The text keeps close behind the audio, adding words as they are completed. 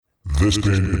This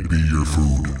band could be your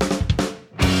food.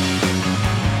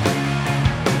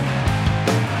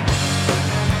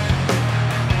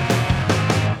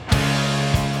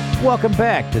 Welcome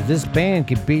back to This Band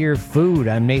Could Be Your Food.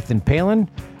 I'm Nathan Palin,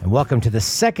 and welcome to the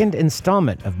second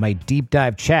installment of my deep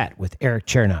dive chat with Eric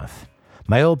Chernoff.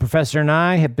 My old professor and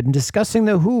I have been discussing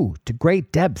The Who to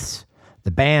great depths,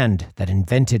 the band that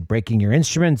invented breaking your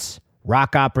instruments,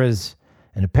 rock operas,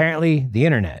 and apparently the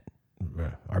internet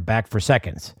are back for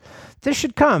seconds. This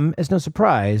should come as no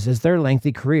surprise, as their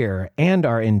lengthy career and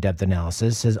our in-depth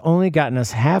analysis has only gotten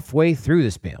us halfway through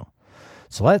this meal.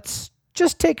 So let's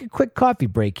just take a quick coffee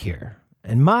break here.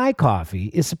 And my coffee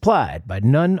is supplied by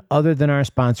none other than our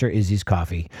sponsor, Izzy's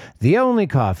Coffee, the only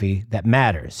coffee that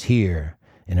matters here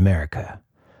in America.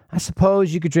 I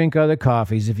suppose you could drink other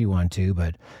coffees if you want to,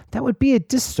 but that would be a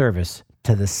disservice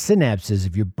to the synapses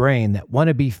of your brain that want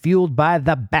to be fueled by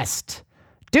the best.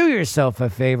 Do yourself a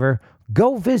favor.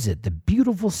 Go visit the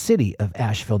beautiful city of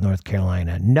Asheville, North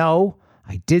Carolina. No,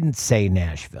 I didn't say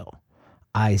Nashville.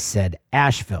 I said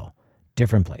Asheville.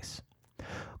 Different place.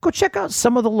 Go check out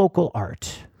some of the local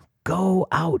art. Go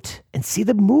out and see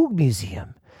the Moog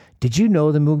Museum. Did you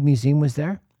know the Moog Museum was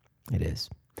there? It is.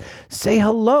 Say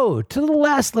hello to the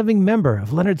last living member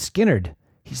of Lynyrd Skynyrd.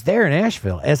 He's there in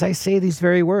Asheville as I say these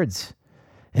very words.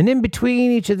 And in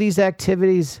between each of these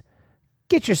activities,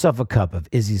 get yourself a cup of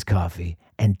Izzy's Coffee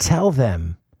and tell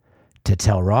them to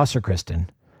tell Ross or Kristen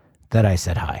that I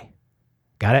said hi.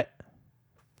 Got it?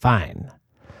 Fine.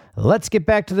 Let's get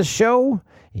back to the show.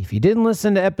 If you didn't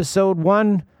listen to episode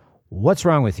 1, what's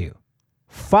wrong with you?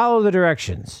 Follow the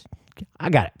directions. I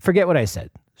got it. Forget what I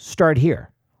said. Start here.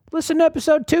 Listen to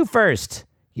episode 2 first.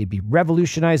 You'd be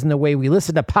revolutionizing the way we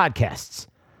listen to podcasts.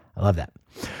 I love that.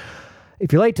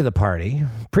 If you're late to the party,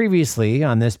 previously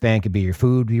on This Band Could Be Your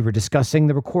Food, we were discussing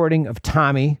the recording of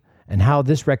Tommy and how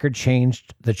this record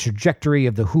changed the trajectory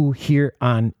of The Who here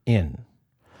on in.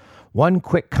 One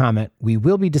quick comment, we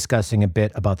will be discussing a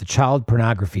bit about the child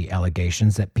pornography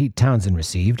allegations that Pete Townshend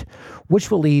received, which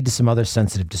will lead to some other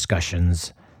sensitive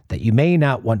discussions that you may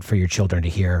not want for your children to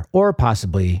hear or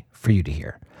possibly for you to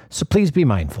hear. So please be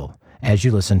mindful as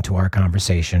you listen to our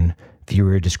conversation.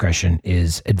 Viewer discretion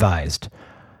is advised.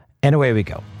 And away we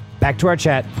go. Back to our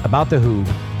chat about The Who,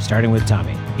 starting with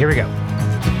Tommy. Here we go.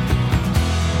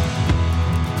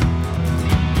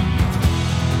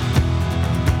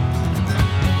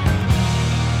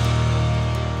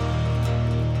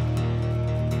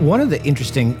 One of the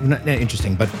not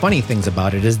interesting, but funny things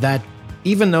about it is that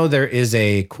even though there is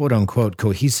a quote unquote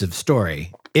cohesive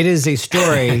story, it is a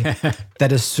story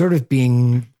that is sort of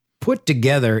being put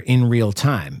together in real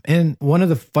time. And one of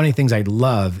the funny things I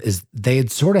love is they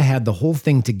had sort of had the whole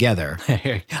thing together.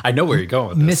 I know where you're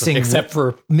going with this, except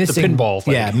for the pinball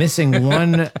thing. Yeah, missing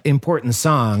one important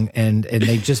song, and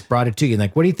they just brought it to you. And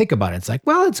like, what do you think about it? It's like,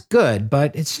 well, it's good,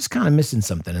 but it's just kind of missing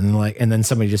something. And then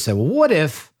somebody just said, well, what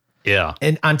if? Yeah.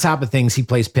 And on top of things, he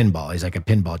plays pinball. He's like a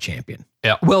pinball champion.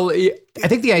 Yeah. Well, I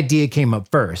think the idea came up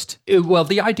first. Well,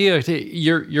 the idea,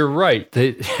 you're right.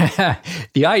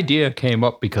 The idea came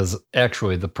up because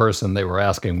actually the person they were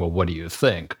asking, well, what do you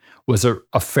think, was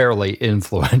a fairly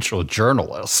influential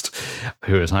journalist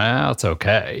who was, it's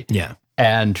okay. Yeah.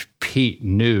 And Pete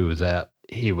knew that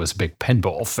he was a big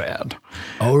pinball fan.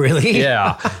 Oh, really?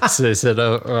 Yeah. So they said,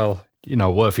 oh,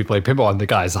 well, what if he played pinball? And the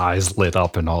guy's eyes lit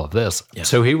up and all of this. Yeah.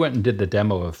 So he went and did the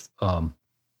demo of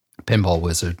Pinball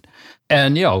Wizard.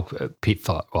 And, Pete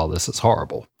thought, well, this is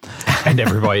horrible. And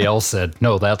everybody else said,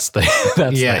 no, that's the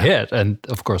hit. And,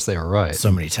 of course, they were right.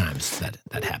 So many times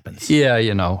that happens. Yeah,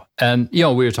 And, we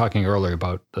were talking earlier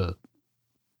about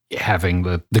having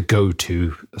the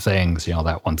go-to things.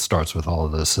 That one starts with all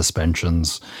of the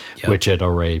suspensions, which had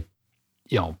already,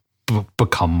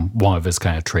 become one of his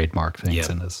kind of trademark things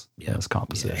in his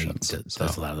compositions. Yeah, he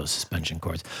does a lot of those suspension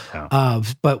chords. Yeah.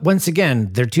 But once again,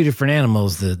 they're two different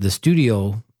animals, the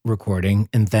studio recording,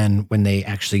 and then when they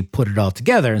actually put it all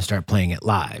together and start playing it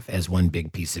live as one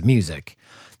big piece of music,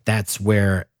 that's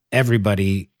where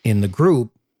everybody in the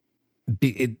group,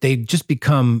 they just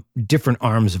become different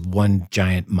arms of one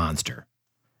giant monster.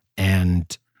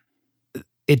 And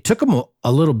it took them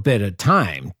a little bit of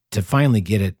time to finally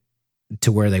get it to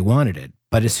where they wanted it.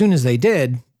 But as soon as they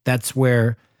did, that's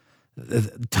where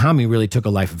Tommy really took a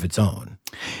life of its own.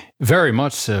 Very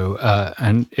much so.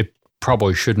 And it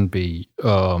probably shouldn't be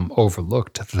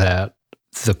overlooked that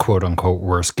the quote-unquote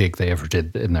worst gig they ever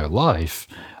did in their life,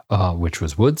 which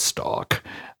was Woodstock,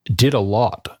 did a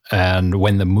lot. And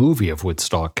when the movie of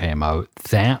Woodstock came out,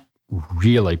 that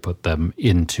really put them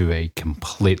into a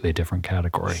completely different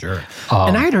category. Sure.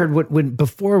 And I had heard when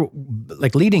before,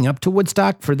 like leading up to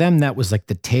Woodstock, for them, that was like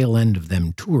the tail end of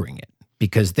them touring it,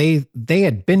 because they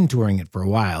had been touring it for a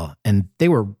while and they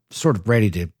were sort of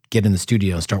ready to get in the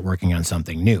studio and start working on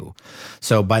something new.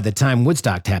 So by the time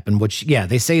Woodstock happened, which, yeah,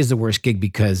 they say is the worst gig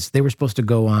because they were supposed to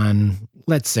go on,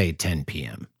 let's say 10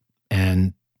 p.m.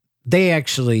 And they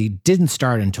actually didn't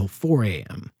start until 4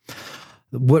 a.m.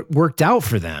 What worked out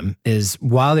for them is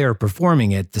while they were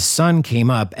performing it, the sun came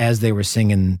up as they were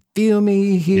singing "Feel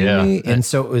Me, Hear Me," and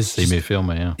so it was "See Me, Feel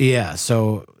Me." Yeah, yeah.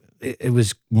 So it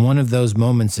was one of those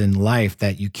moments in life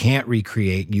that you can't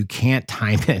recreate, you can't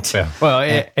time it. Yeah. Well,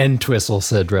 Entwistle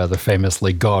said rather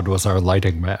famously, "God was our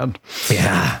lighting man."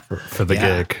 Yeah, for the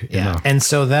gig. You know? And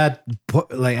so that,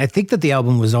 like, I think that the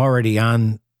album was already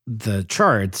on the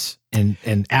charts.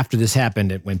 And after this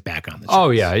happened, it went back on the charts. Oh,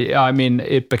 yeah. I mean,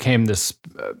 it became this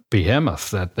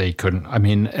behemoth that they couldn't, I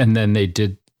mean, and then they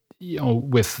did,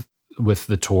 with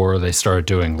the tour, they started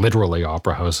doing literally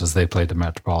opera houses. They played the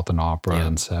Metropolitan Opera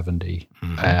in 70.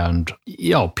 Mm-hmm. And,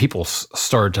 people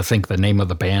started to think the name of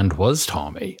the band was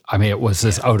Tommy. I mean, it was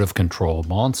this out of control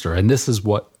monster. And this is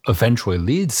what eventually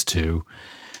leads to,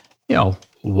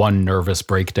 one nervous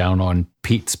breakdown on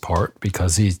Pete's part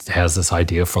because he has this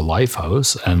idea for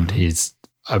Lifehouse, and he's,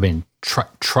 I mean,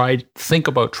 think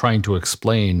about trying to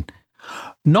explain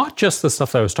not just the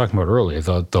stuff that I was talking about earlier,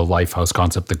 the Lifehouse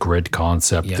concept, the grid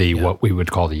concept, what we would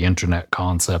call the internet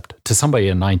concept, to somebody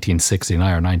in 1969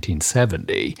 or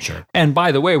 1970. Sure. And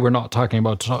by the way, we're not talking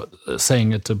about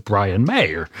saying it to Brian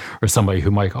May or somebody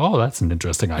who might, that's an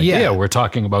interesting idea. Yeah. We're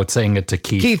talking about saying it to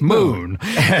Keith Moon.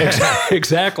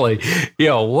 Exactly.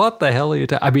 What the hell are you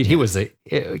I mean,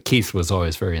 Keith was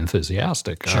always very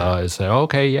enthusiastic. Sure. Said,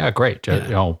 okay, yeah, great.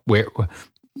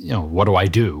 What do I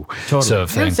do? Totally. Sort of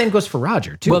thing. And the same goes for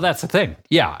Roger, too. Well, that's the thing.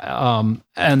 Yeah.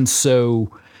 And so,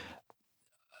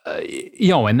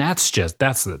 and that's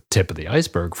the tip of the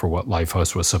iceberg for what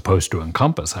Lifehouse was supposed to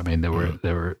encompass. I mean, there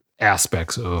were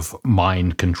aspects of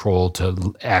mind control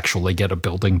to actually get a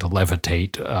building to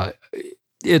levitate.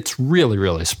 It's really,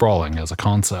 really sprawling as a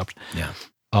concept. Yeah.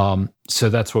 So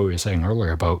that's what we were saying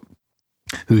earlier about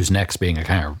Who's Next being a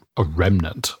kind of a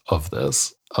remnant of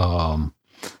this.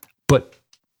 But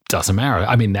doesn't matter.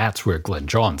 I mean, that's where Glenn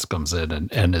Johns comes in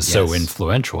and is so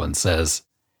influential and says,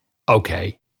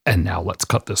 okay, and now let's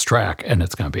cut this track, and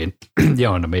it's going to be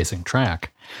an amazing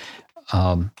track.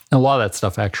 And a lot of that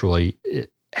stuff actually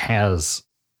it has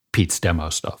Pete's demo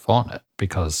stuff on it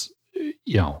because,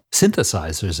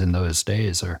 synthesizers in those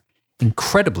days are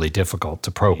incredibly difficult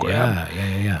to program.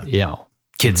 Yeah.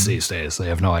 Kids these days, they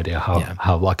have no idea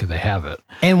how lucky they have it.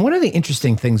 And one of the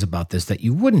interesting things about this that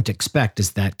you wouldn't expect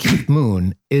is that Keith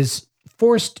Moon is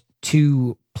forced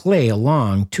to play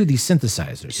along to these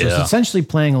synthesizers. So it's essentially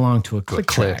playing along to a click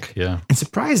track. Yeah. And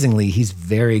surprisingly, he's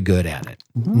very good at it.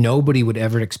 Mm-hmm. Nobody would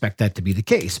ever expect that to be the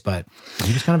case, but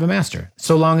he was kind of a master,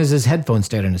 so long as his headphones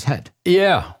stayed on his head.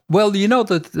 Yeah. Well,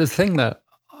 the thing that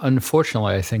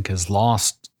unfortunately I think is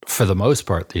lost for the most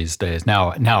part these days,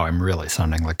 now I'm really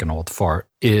sounding like an old fart,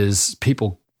 is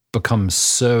people become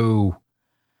so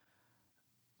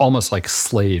almost like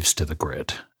slaves to the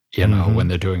grid, when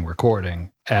they're doing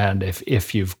recording. And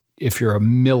if you're a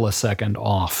millisecond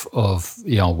off of,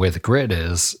 where the grid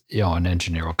is, an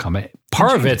engineer will come in.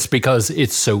 Part of it's because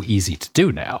it's so easy to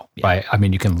do now, right? I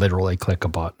mean, you can literally click a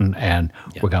button and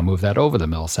we're going to move that over the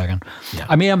millisecond. Yeah.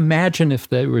 I mean, imagine if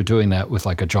they were doing that with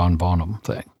like a John Bonham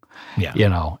thing. Yeah.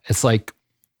 It's like,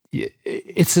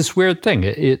 it's this weird thing.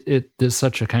 There's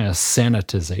such a kind of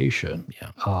sanitization.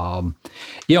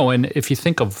 Yeah. And if you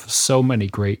think of so many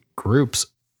great groups,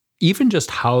 even just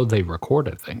how they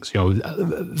recorded things,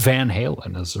 Van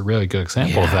Halen is a really good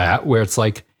example of that, where it's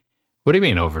like, what do you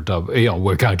mean overdub?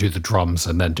 We're going to do the drums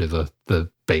and then do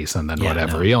the bass and then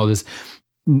whatever. No. This,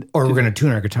 or we're going to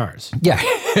tune our guitars. Yeah.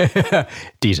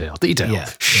 Detail. Yeah.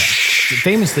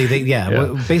 Famously,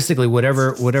 basically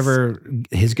whatever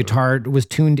his guitar was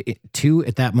tuned to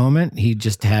at that moment, he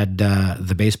just had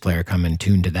the bass player come and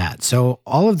tune to that. So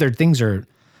all of their things are,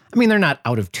 I mean, they're not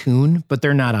out of tune, but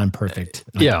they're not on perfect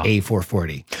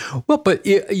A440. Well, but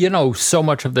so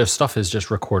much of their stuff is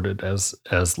just recorded as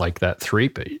like that three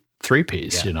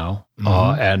piece,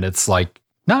 and it's like,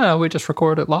 no, we just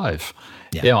record it live.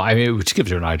 Yeah. I mean, which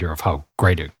gives you an idea of how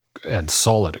great and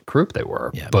solid a group they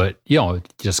were. Yeah. But,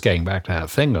 just getting back to that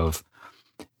thing of,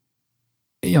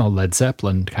 Led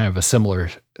Zeppelin, kind of a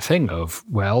similar thing of,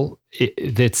 well,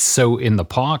 it's so in the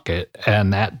pocket,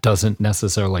 and that doesn't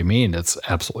necessarily mean it's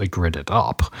absolutely gridded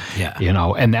up. Yeah.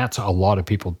 And that's a lot of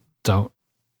people don't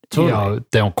Totally.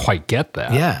 they don't quite get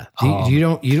that. Yeah.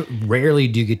 Rarely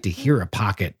do you get to hear a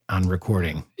pocket on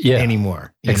recording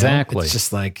anymore. Exactly. It's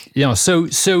just like,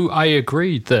 so I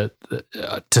agree that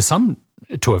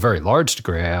to a very large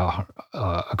degree, I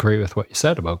agree with what you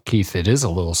said about Keith. It is a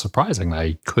little surprising that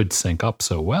he could sync up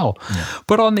so well. Yeah.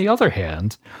 But on the other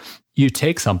hand, you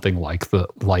take something like the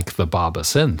Baba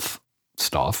synth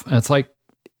stuff, and it's like,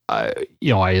 I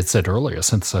had said earlier,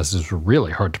 synthesizers were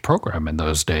really hard to program in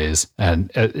those days, and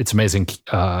it's amazing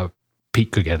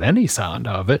Pete could get any sound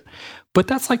out of it. But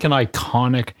that's like an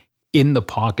iconic in the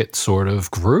pocket sort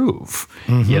of groove,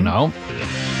 you know?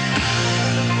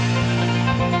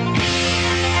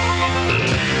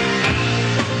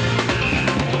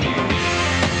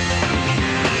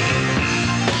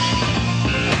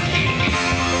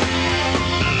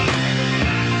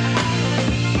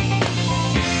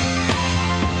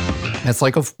 It's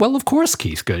like, of course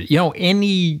Keith could.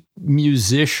 Any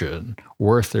musician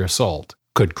worth their salt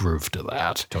could groove to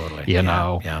that. Totally. You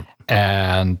know? Yeah.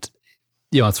 And,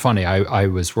 it's funny. I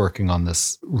was working on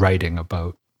this writing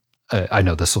about, I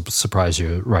know this will surprise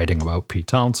you, writing about Pete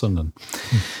Townsend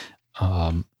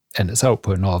and his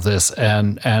output and all of this.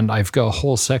 And I've got a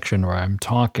whole section where I'm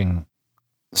talking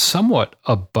somewhat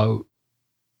about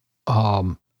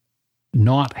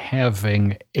not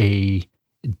having a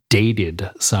dated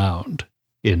sound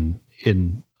in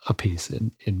a piece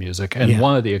in music. And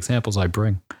one of the examples I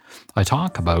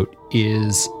talk about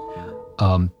is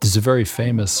there's a very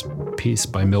famous piece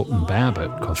by Milton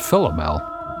Babbitt called Philomel.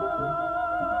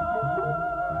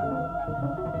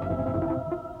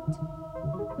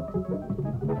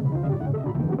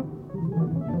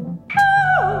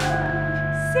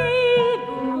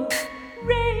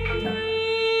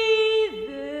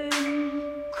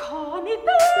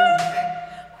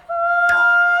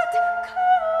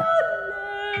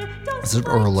 It's an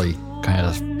early kind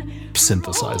of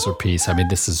synthesizer piece. I mean,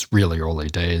 this is really early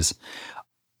days.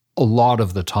 A lot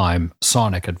of the time,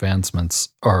 sonic advancements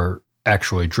are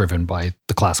actually driven by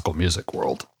the classical music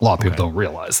world. A lot of people don't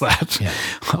realize that. Yeah.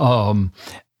 And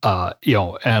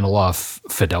a lot of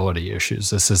fidelity issues.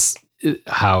 This is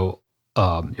how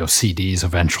CDs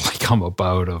eventually come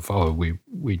about. We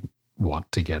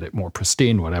want to get it more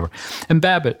pristine, whatever. And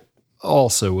Babbitt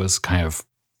also was kind of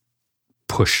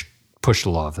pushed a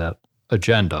lot of that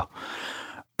agenda.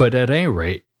 But at any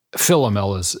rate,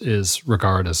 Philomel is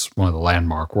regarded as one of the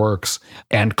landmark works,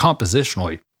 and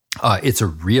compositionally, it's a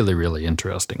really, really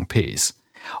interesting piece.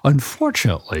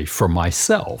 Unfortunately for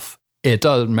myself, it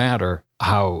doesn't matter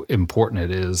how important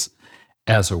it is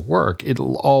as a work,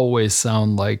 it'll always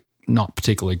sound like not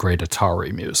particularly great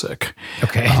Atari music.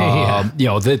 Okay.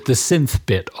 The synth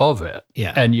bit of it.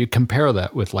 Yeah. And you compare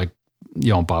that with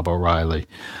Bob O'Reilly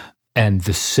and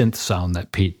the synth sound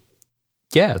that Pete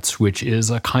gets, which is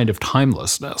a kind of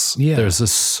timelessness. Yeah. There's a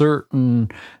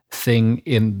certain thing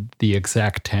in the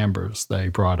exact timbres they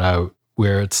brought out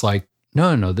where it's like,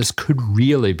 no, this could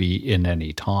really be in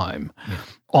any time. Yeah.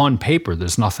 On paper,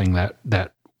 there's nothing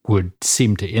that would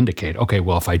seem to indicate, okay,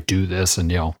 well, if I do this and,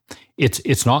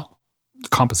 it's not,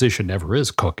 composition never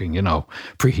is cooking,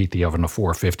 preheat the oven to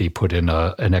 450, put in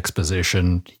an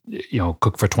exposition,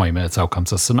 cook for 20 minutes, out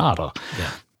comes a sonata.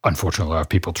 Yeah. Unfortunately, a lot of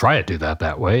people try to do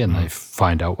that way, and they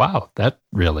find out, wow, that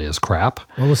really is crap.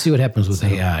 Well, we'll see what happens with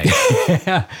AI.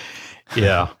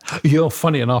 Yeah.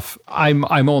 Funny enough,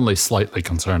 I'm only slightly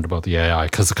concerned about the AI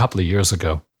because a couple of years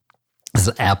ago, this is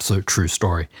an absolute true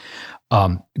story.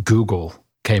 Google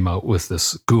came out with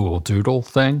this Google Doodle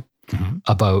thing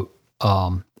about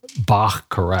Bach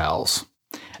chorales,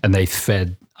 and they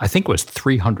fed, I think it was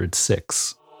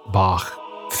 306 Bach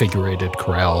figurated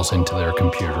chorales into their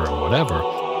computer or whatever.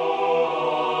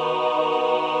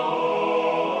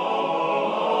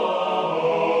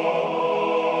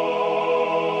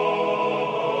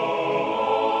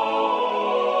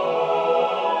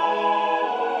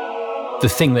 The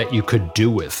thing that you could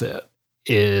do with it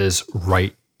is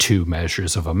write 2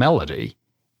 measures of a melody,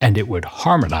 and it would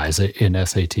harmonize it in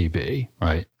SATB,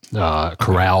 right?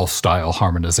 Chorale style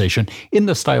harmonization in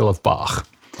the style of Bach.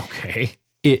 Okay.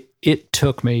 It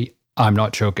took me, I'm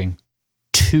not joking,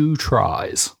 2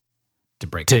 tries to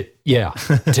break to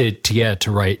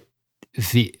write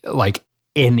the, like,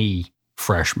 any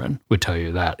freshman would tell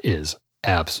you that is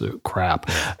absolute crap.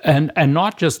 And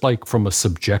not just like from a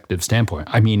subjective standpoint.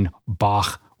 I mean,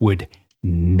 Bach would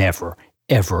never,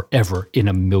 ever, ever in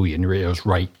a million years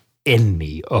write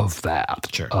any of that.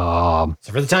 Sure. So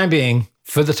for the time being,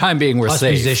 we're us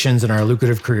safe. Musicians and our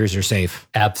lucrative careers are safe.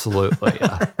 Absolutely.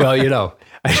 Yeah. Well,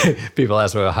 people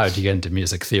ask me, well, how did you get into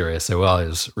music theory? I say, well, it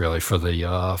was really for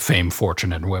the fame,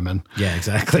 fortune, and women. Yeah,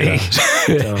 exactly.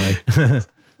 Totally.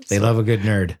 They love a good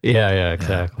nerd. Yeah,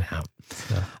 exactly.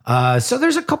 So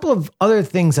there's a couple of other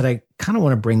things that I kind of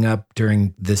want to bring up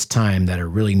during this time that are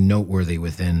really noteworthy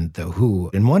within The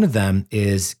Who. And one of them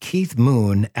is Keith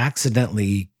Moon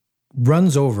accidentally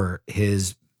runs over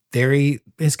his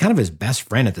kind of his best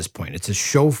friend at this point. It's a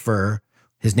chauffeur.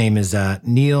 His name is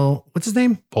Neil. What's his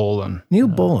name? Boland. Neil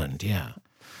Boland, yeah.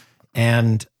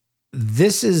 And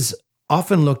this is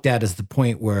often looked at as the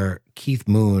point where Keith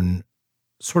Moon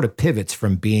sort of pivots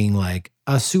from being like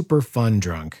a super fun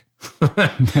drunk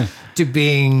to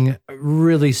being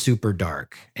really super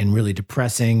dark and really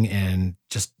depressing and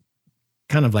just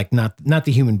kind of like not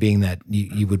the human being that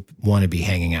you would want to be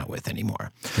hanging out with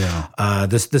anymore. Yeah.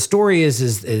 The story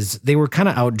is they were kind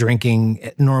of out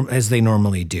drinking as they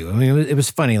normally do. I mean, it was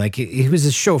funny. Like he was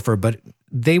a chauffeur, but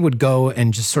they would go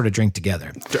and just sort of drink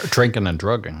together. Drinking and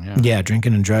drugging. Yeah. Yeah,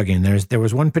 drinking and drugging. There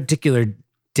was one particular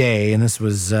day, and this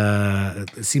was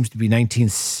it seems to be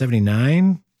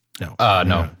 1979. No.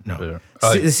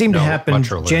 It seemed to happen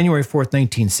January 4th,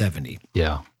 1970.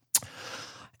 Yeah.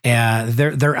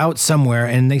 They're out somewhere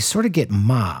and they sort of get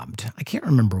mobbed. I can't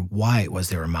remember why it was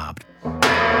they were mobbed.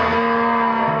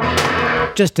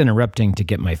 Just interrupting to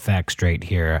get my facts straight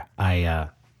here. I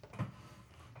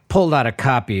pulled out a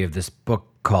copy of this book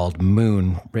called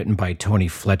Moon, written by Tony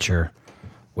Fletcher,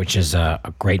 which is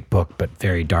a great book, but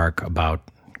very dark, about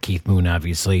Keith Moon,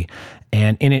 obviously.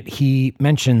 And in it, he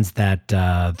mentions that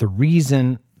the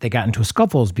reason they got into a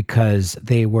scuffle is because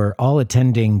they were all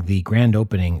attending the grand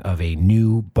opening of a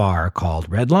new bar called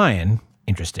Red Lion.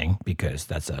 Interesting, because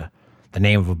that's the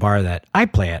name of a bar that I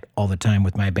play at all the time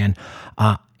with my band.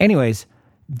 Anyways,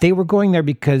 they were going there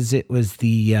because it was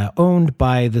owned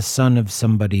by the son of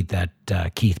somebody that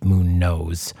Keith Moon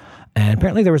knows. And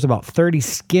apparently there was about 30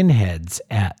 skinheads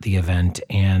at the event.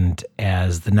 And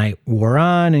as the night wore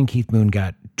on and Keith Moon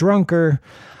got drunker,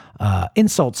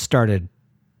 insults started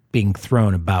being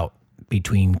thrown about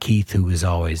between Keith, who was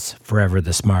always forever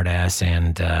the smartass,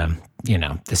 and,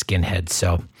 the skinhead.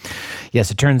 So,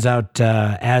 yes, it turns out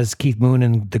as Keith Moon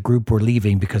and the group were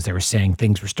leaving, because they were saying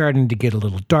things were starting to get a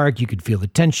little dark, you could feel the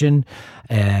tension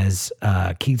as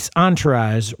Keith's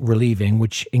entourage were leaving,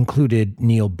 which included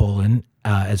Neil Boland,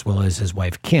 as well as his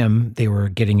wife, Kim. They were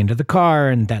getting into the car,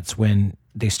 and that's when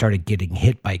they started getting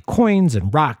hit by coins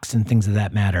and rocks and things of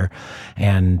that matter.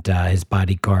 And his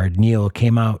bodyguard, Neil,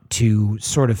 came out to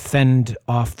sort of fend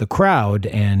off the crowd,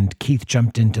 and Keith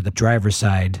jumped into the driver's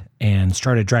side and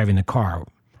started driving the car.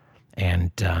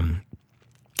 And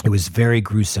it was very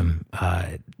gruesome.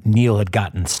 Neil had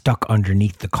gotten stuck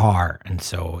underneath the car, and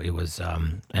so it was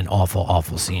an awful,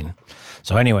 awful scene.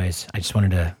 So anyways, I just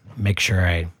wanted to make sure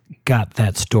I got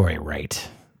that story right.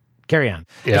 Carry on.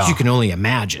 Yeah. But you can only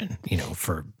imagine,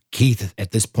 for Keith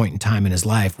at this point in time in his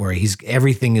life where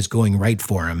everything is going right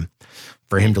for him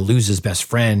to lose his best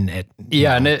friend.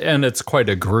 And it's quite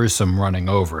a gruesome running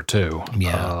over too.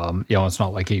 Yeah. It's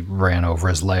not like he ran over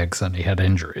his legs and he had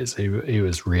injuries. He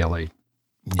was really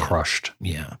crushed.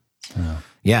 Yeah.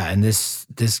 And this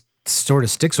sort of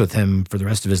sticks with him for the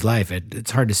rest of his life.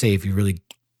 It's hard to say if he really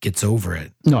gets over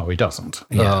it. No, he doesn't.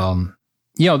 Yeah.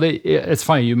 It's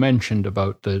funny you mentioned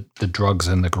about the drugs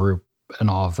in the group and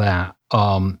all of that.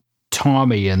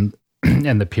 Tommy and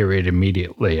the period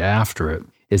immediately after it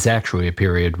is actually a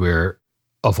period where,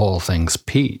 of all things,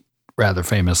 Pete rather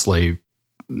famously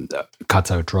cuts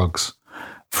out drugs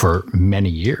for many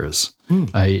years.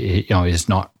 He's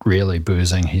not really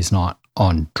boozing. He's not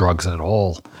on drugs at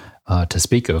all to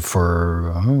speak of for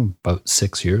about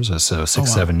 6 years or so,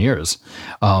 7 years.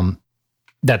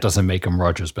 That doesn't make him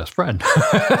Roger's best friend.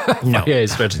 No. Yeah,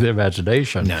 stretch the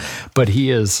imagination. No. But he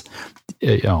is,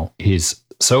 he's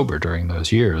sober during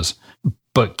those years.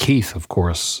 But Keith, of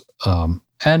course,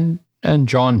 and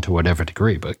John to whatever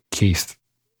degree, but Keith,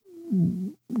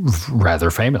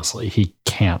 rather famously, he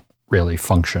can't really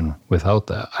function without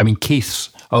that. I mean,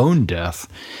 Keith's own death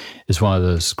is one of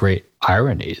those great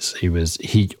ironies.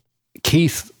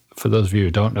 Keith, for those of you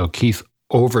who don't know, Keith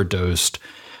overdosed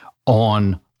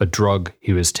on a drug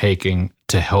he was taking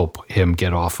to help him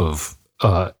get off of,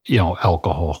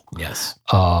 alcohol. Yes.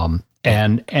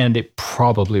 And it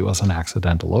probably was an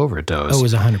accidental overdose. It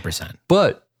was 100%.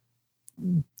 But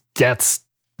that's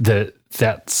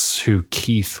who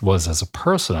Keith was as a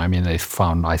person. I mean, they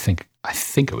found, I think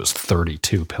it was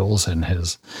 32 pills in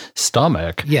his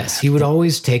stomach. Yes, he would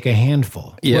always take a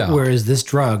handful. Yeah. Whereas this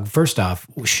drug, first off,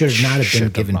 should not have been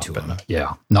given to him.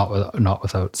 Yeah, not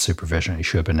without supervision. He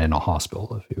should have been in a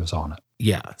hospital if he was on it.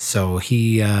 Yeah, so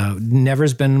he never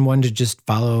has been one to just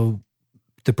follow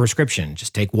the prescription,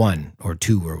 just take 1 or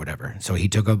 2 or whatever. So he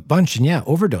took a bunch and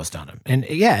overdosed on him. And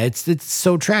it's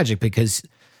so tragic because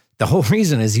The whole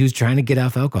reason is he was trying to get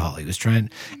off alcohol.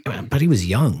 But he was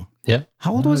young. Yeah.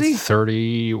 How old was he?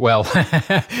 30. Well,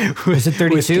 was it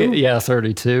 32? Yeah,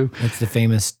 32. That's the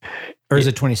famous, or is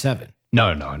it 27?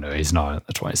 No. He's not in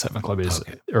the 27 Club.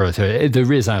 Or the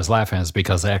reason I was laughing is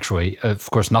because actually, of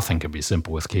course, nothing can be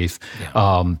simple with Keith.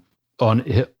 Yeah.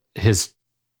 On his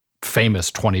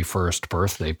famous 21st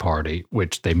birthday party,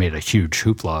 which they made a huge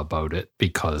hoopla about it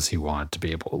because he wanted to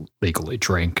be able to legally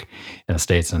drink in the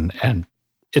States, and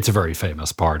it's a very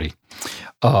famous party.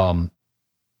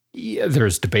 Yeah,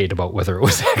 there's debate about whether it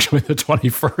was actually the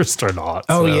 21st or not.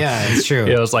 Oh, so, yeah, it's true.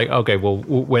 It was like, okay, well,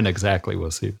 when exactly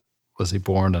was he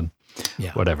born, and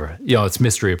whatever. It's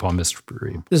mystery upon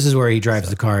mystery. This is where he drives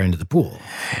the car into the pool.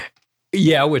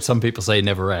 Yeah, which some people say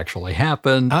never actually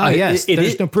happened. Oh, yes,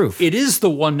 there's no proof. It is the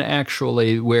one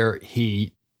actually where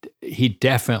he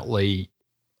definitely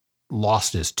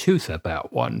lost his tooth at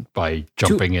that one by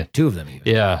jumping in. Two of them even.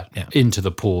 Yeah, into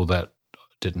the pool that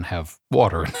didn't have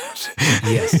water in it.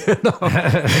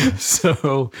 Yes.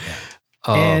 So,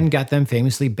 and got them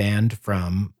famously banned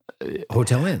from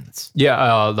hotel inns.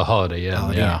 Yeah, the Holiday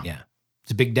Inn. Yeah.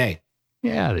 It's a big day.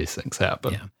 Yeah, these things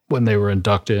happen. Yeah. When they were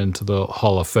inducted into the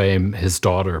Hall of Fame, his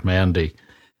daughter, Mandy,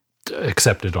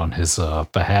 accepted on his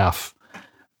behalf.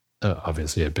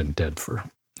 Obviously, had been dead for,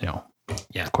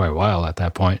 quite a while at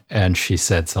that point. And she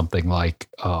said something like,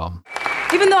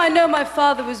 even though I know my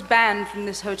father was banned from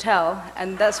this hotel,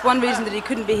 and that's one reason that he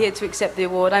couldn't be here to accept the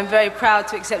award, I'm very proud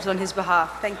to accept it on his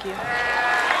behalf. Thank you.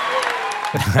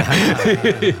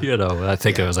 I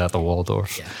think it was at the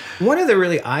Waldorf. Yeah. One of the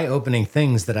really eye-opening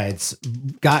things that I had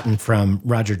gotten from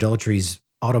Roger Daltrey's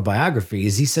autobiography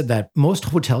is he said that most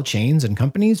hotel chains and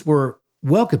companies were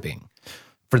welcoming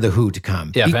for the Who to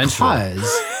come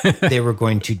because they were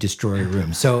going to destroy a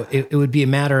room. So it would be a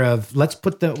matter of,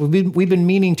 we've been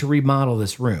meaning to remodel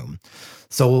this room.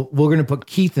 So we're going to put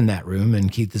Keith in that room.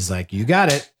 And Keith is like, you got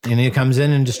it. And he comes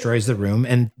in and destroys the room.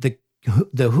 And the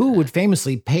Who would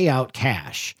famously pay out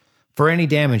cash for any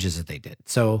damages that they did.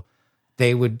 So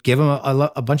they would give him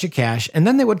a bunch of cash, and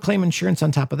then they would claim insurance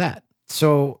on top of that.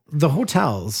 So the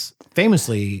hotels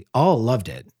famously all loved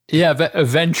it. Yeah,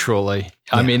 eventually.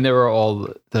 Yeah. I mean, there were all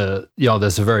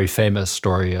there's a very famous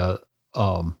story, the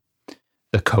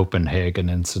Copenhagen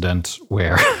incident,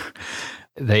 where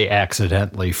they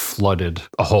accidentally flooded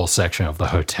a whole section of the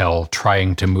hotel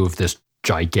trying to move this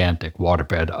gigantic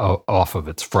waterbed off of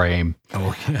its frame.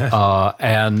 Oh,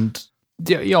 yeah.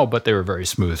 But they were very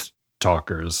smooth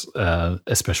talkers,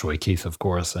 especially Keith, of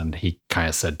course. And he kind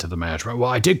of said to the management,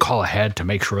 well, I did call ahead to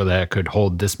make sure that it could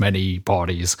hold this many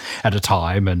bodies at a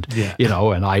time. And,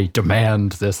 and I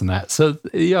demand this and that. So,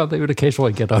 they would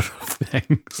occasionally get out of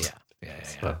things.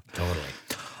 Yeah, totally.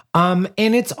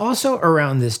 And it's also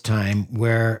around this time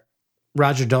where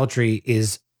Roger Daltrey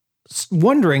is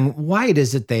wondering why it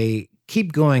is that they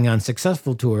keep going on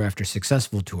successful tour after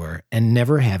successful tour and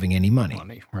never having any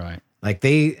money. Right. Like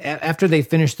after they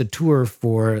finished the tour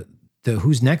for the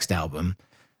Who's Next album,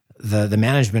 the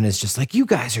management is just like, you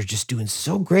guys are just doing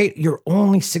so great. You're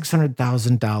only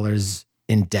 $600,000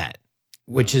 in debt,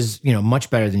 which is, much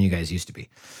better than you guys used to be.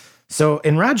 So,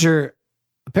 and Roger,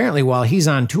 apparently while he's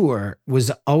on tour,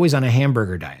 was always on a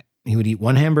hamburger diet. He would eat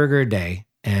one hamburger a day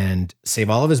and save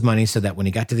all of his money so that when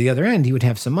he got to the other end, he would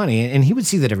have some money, and he would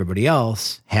see that everybody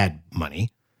else had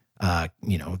money.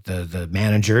 The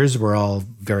managers were all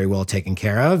very well taken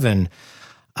care of. And,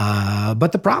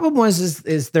 but the problem was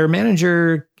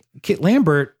their Kit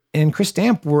Lambert and Chris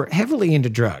Stamp were heavily into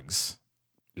drugs,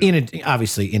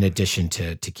 obviously in addition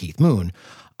to Keith Moon.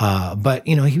 But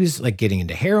he was like getting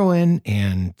into heroin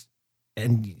and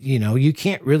you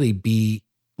can't really be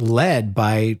led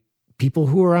by people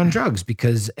who are on drugs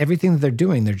because everything that they're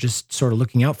doing, they're just sort of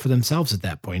looking out for themselves at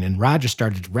that point. And Roger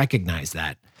started to recognize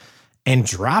that and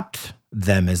dropped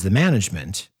them as the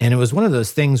management. And it was one of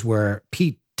those things where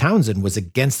Pete Townsend was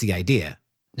against the idea.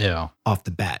 Yeah. Off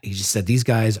the bat. He just said, these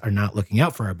guys are not looking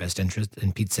out for our best interest.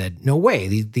 And Pete said, no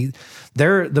way.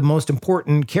 They're the most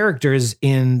important characters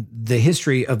in the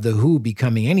history of the Who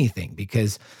becoming anything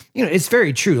because, it's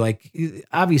very true. Like,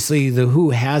 obviously the Who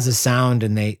has a sound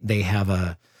and they have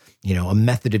a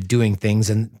method of doing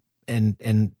things and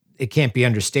it can't be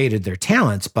understated their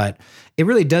talents, but it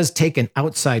really does take an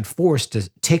outside force to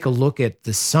take a look at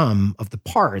the sum of the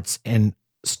parts and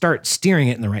start steering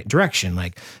it in the right direction.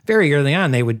 Like very early on,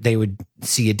 they would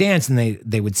see a dance and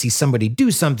they would see somebody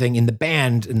do something in the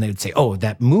band and they would say, oh,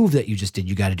 that move that you just did,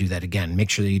 you got to do that again.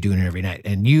 Make sure that you're doing it every night.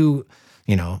 And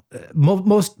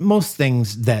most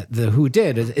things that the Who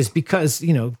did is because,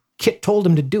 Kit told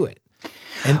him to do it.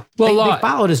 And they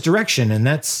followed his direction, and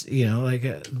that's, like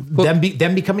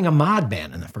them becoming a mod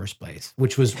band in the first place,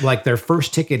 which was like their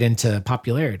first ticket into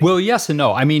popularity. Well, yes and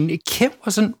no. I mean, Kit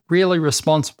wasn't really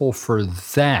responsible for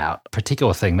that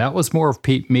particular thing. That was more of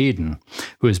Pete Meaden,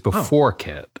 who was before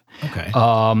Kit. Okay.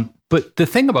 But the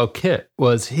thing about Kit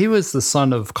was he was the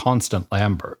son of Constant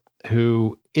Lambert,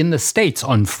 who in the States,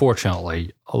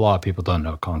 unfortunately, a lot of people don't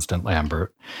know Constant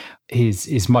Lambert.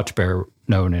 He's much better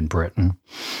known in Britain.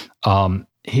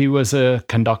 He was a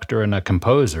conductor and a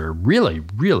composer, really,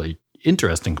 really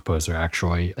interesting composer,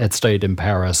 actually. Had studied in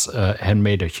Paris, had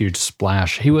made a huge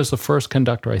splash. He was the first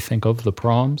conductor, I think, of the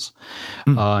Proms.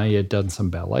 He had done some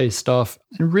ballet stuff.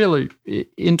 Really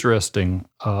interesting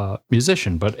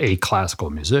musician, but a classical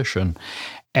musician.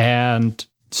 And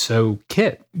so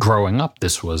Kit, growing up,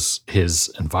 this was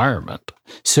his environment.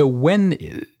 So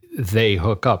when they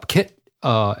hook up, Kit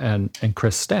and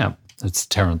Chris Stamp, it's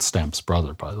Terence Stamp's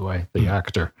brother, by the way, the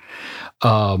actor,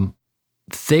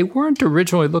 they weren't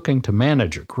originally looking to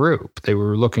manage a group. They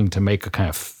were looking to make a kind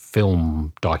of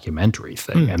film documentary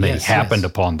thing. And they happened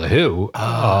upon The Who.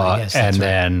 And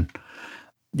then,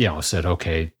 said,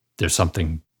 okay, there's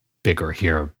something bigger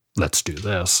here. Let's do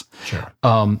this. Sure.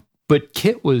 But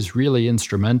Kit was really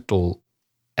instrumental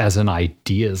as an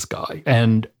ideas guy.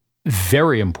 And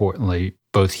very importantly,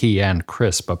 both he and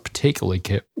Chris, but particularly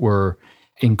Kit, were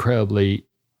incredibly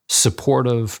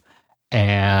supportive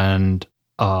and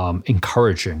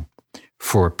encouraging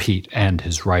for Pete and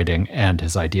his writing and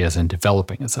his ideas and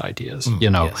developing his ideas.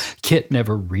 Kit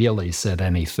never really said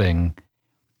anything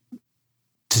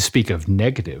to speak of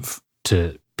negative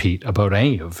to Pete about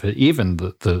any of it, even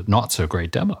the not so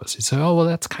great demos. He said, "Oh, well,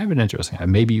 that's kind of interesting.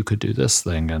 Maybe you could do this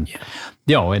thing." And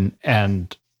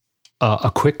and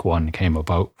a quick one came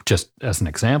about just as an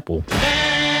example.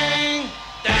 Dang,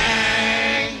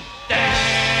 dang,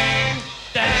 dang,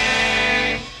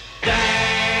 dang, dang,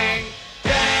 dang,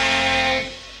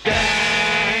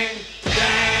 dang,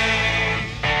 dang.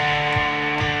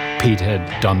 Pete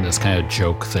had done this kind of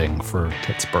joke thing for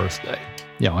Kit's birthday.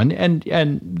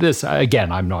 And this,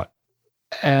 again, I'm not.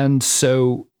 And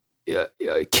so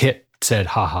Kit said,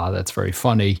 haha, that's very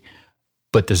funny,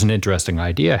 but there's an interesting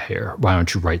idea here. Why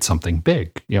don't you write something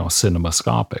big,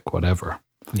 cinemascopic, whatever.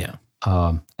 Yeah.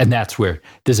 And that's where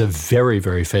there's a very,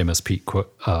 very famous Pete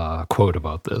quote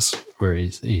about this, where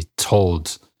he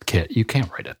told Kit, you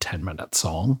can't write a 10-minute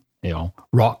song.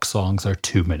 Rock songs are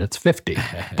 2 minutes 50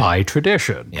 by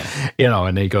tradition.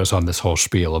 And he goes on this whole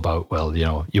spiel about, well,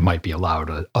 you might be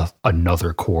allowed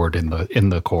another chord in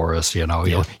the chorus. You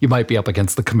might be up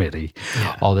against the committee,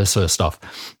 all this sort of stuff.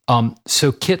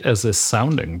 So Kit as this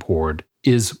sounding board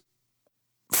is,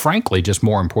 frankly, just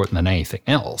more important than anything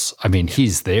else. I mean,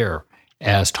 he's there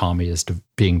as Tommy is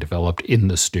being developed in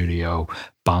the studio,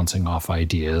 bouncing off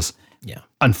ideas. Yeah.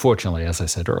 Unfortunately, as I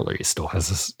said earlier, he still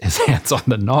has his hands on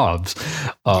the knobs.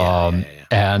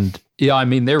 And I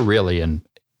mean, they're really in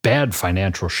bad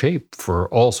financial shape for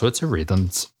all sorts of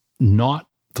reasons, not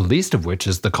the least of which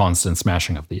is the constant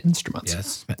smashing of the instruments.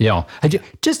 Yes.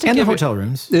 Just to and the give hotel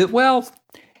rooms. Though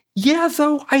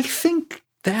I think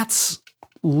that's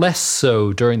less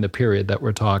so during the period that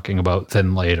we're talking about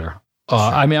than later.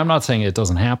 I mean, I'm not saying it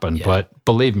doesn't happen, but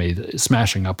believe me,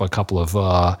 smashing up a couple of,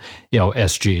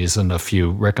 SGs and a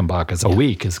few Rickenbackers a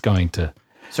week is going to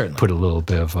certainly put a little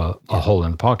bit of a hole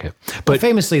in the pocket. But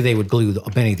famously, they would glue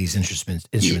many of these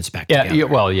instruments back together. Yeah,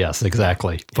 well, yes,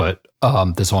 exactly. Yeah.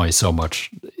 But there's only so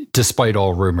much, despite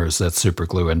all rumors that super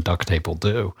glue and duct tape will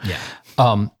do. Yeah.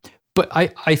 But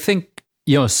I think,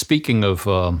 speaking of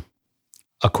a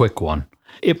quick one,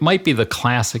 it might be the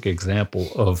classic example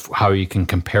of how you can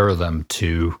compare them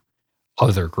to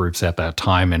other groups at that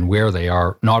time and where they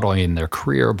are, not only in their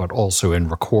career, but also in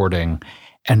recording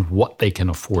and what they can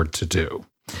afford to do.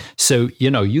 So,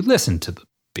 you listen to the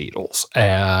Beatles,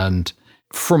 and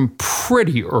from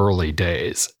pretty early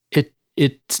days,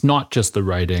 it's not just the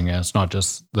writing, and it's not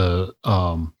just the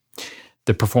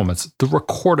performance. The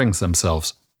recordings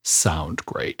themselves sound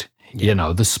great.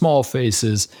 Yeah. The Small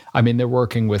Faces, I mean, they're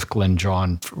working with Glyn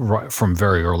John from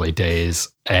very early days,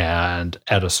 and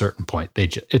at a certain point,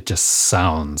 it just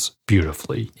sounds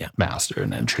beautifully mastered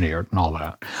and engineered and all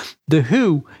that. The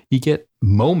Who, you get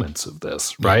moments of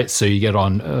this, right? So you get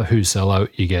on Who Sell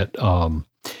Out, you get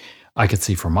I Could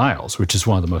See for Miles, which is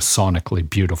one of the most sonically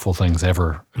beautiful things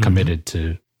ever committed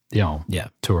to, to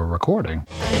a recording.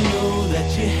 I know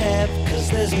that you have,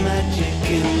 'cause there's magic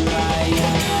in my eyes.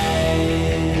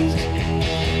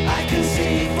 I can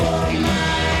see for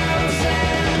miles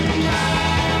and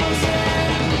miles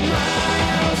and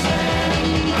miles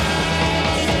and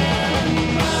miles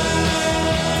and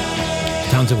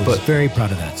miles. Townsend was very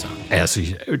proud of that song. As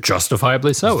he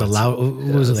justifiably so. The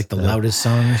was it like the loudest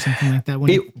song or something like that?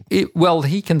 When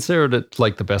he considered it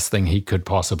like the best thing he could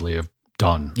possibly have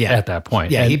done at that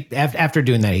point. Yeah, And- after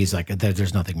doing that, he's like,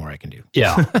 there's nothing more I can do.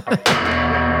 yeah.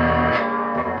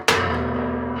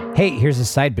 Hey, here's a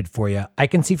side bit for you. I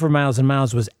Can See for Miles and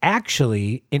Miles was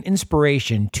actually an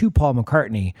inspiration to Paul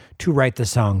McCartney to write the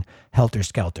song Helter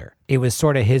Skelter. It was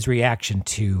sort of his reaction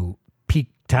to Pete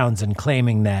Townsend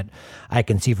claiming that I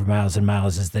Can See for Miles and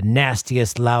Miles is the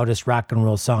nastiest, loudest rock and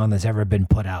roll song that's ever been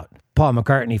put out. Paul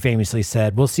McCartney famously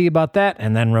said, "We'll see about that,"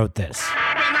 and then wrote this. When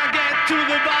I get to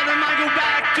the bottom, I go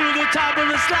back to the top of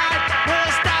the slide. Where I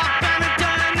stop and I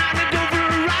turn and I go for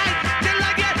a ride. Till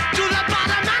I get to the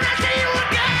bottom and I see you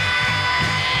again.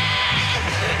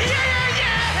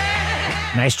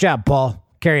 Yeah. Nice job, Paul.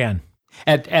 Carry on.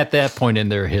 At that point in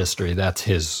their history, that's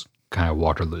his kind of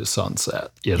Waterloo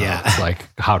sunset. You know, Yeah. It's like,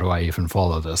 how do I even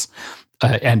follow this?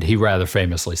 And he rather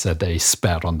famously said they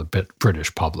spat on the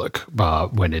British public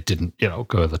when it didn't, go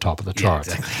to the top of the charts.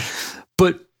 Yeah, exactly.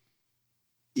 But,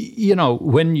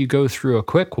 when you go through a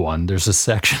quick one, there's a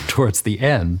section towards the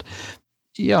end.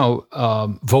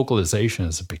 Vocalization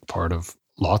is a big part of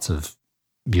lots of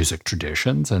music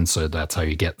traditions. And so that's how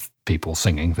you get people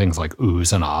singing things like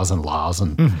oohs and ahs and lahs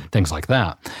and things like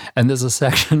that. And there's a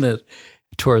section that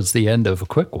towards the end of a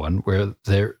quick one where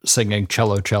they're singing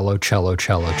cello, cello, cello,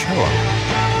 cello, cello.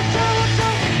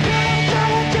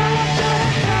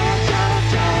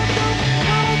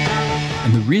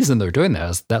 And the reason they're doing that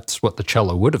is that's what the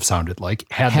cello would have sounded like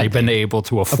had they been able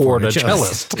to afford a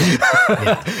cellist.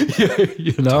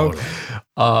 Totally.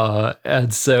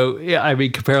 And so,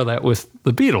 compare that with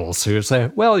the Beatles, who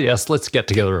say, well, yes, let's get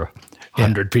together a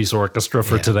 100-piece orchestra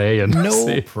for today. And No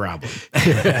see. problem.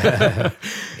 Yeah,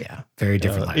 very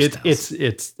different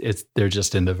lifestyles. It's they're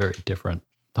just in a very different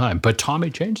time. But Tommy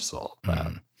changes all of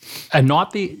that. And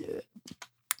not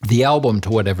the album to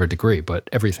whatever degree, but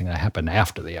everything that happened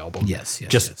after the album. Yes.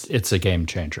 It's a game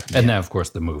changer. And then, of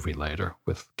course, the movie later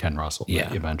with Ken Russell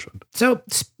that you mentioned. So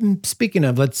speaking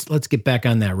of, let's get back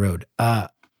on that road.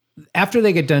 After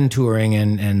they get done touring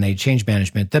and they change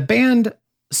management, the band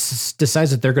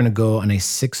decides that they're going to go on a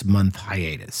 6-month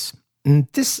hiatus. And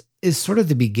this is sort of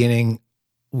the beginning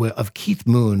of Keith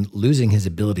Moon losing his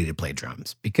ability to play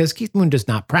drums, because Keith Moon does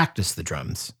not practice the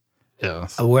drums. Yeah.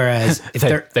 Whereas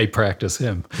if they practice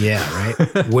him. Yeah,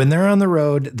 right. When they're on the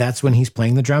road, that's when he's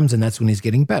playing the drums and that's when he's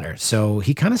getting better. So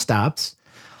he kind of stops.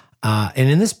 And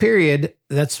in this period,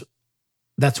 that's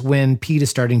when Pete is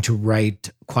starting to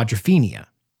write Quadrophenia,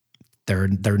 their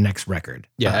next record.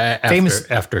 Yeah,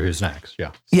 after Who's Next.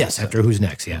 Yeah. Yes, after Who's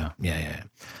Next. Yeah.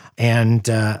 And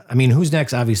Who's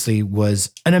Next obviously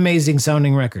was an amazing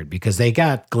sounding record because they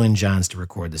got Glenn Johns to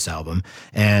record this album.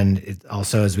 And it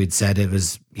also, as we'd said, it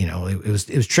was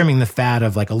trimming the fat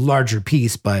of like a larger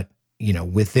piece, but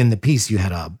within the piece you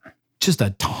had just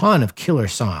a ton of killer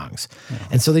songs. Yeah.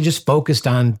 And so they just focused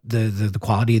on the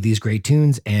quality of these great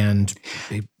tunes, and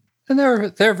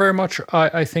they're very much,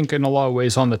 I think, in a lot of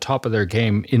ways on the top of their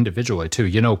game individually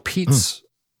too. Pete's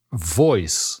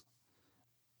voice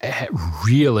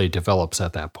really develops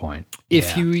at that point.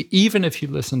 If you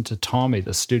listen to Tommy,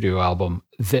 the studio album,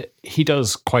 that he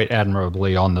does quite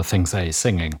admirably on the things that he's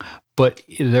singing, but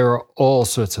there are all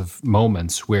sorts of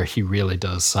moments where he really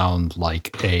does sound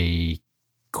like a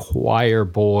choir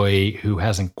boy who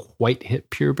hasn't quite hit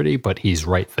puberty, but he's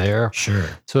right there. Sure.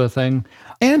 Sort of thing.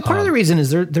 And part of the reason is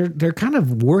they're kind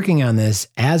of working on this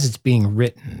as it's being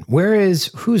written. Whereas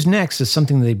Who's Next is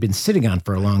something they've been sitting on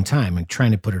for a long time and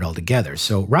trying to put it all together.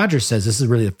 So Roger says this is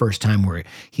really the first time where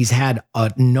he's had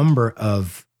a number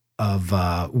of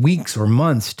weeks or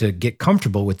months to get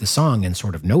comfortable with the song and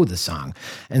sort of know the song.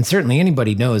 And certainly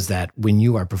anybody knows that when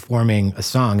you are performing a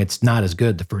song, it's not as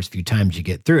good the first few times you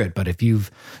get through it. But if you've,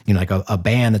 like a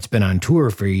band that's been on tour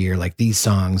for a year, like these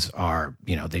songs are,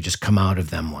 they just come out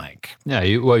of them like. Yeah,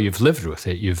 you've lived with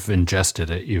it, you've ingested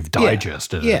it, you've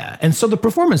digested it. Yeah, and so the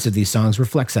performance of these songs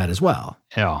reflects that as well.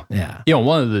 Yeah. Yeah.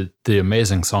 One of the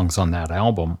amazing songs on that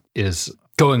album is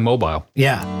Going Mobile.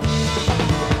 Yeah.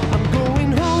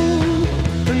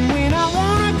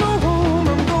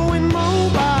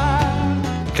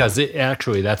 Because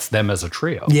that's them as a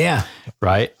trio. Yeah.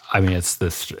 Right? It's the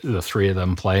three of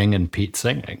them playing and Pete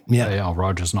singing. Yeah.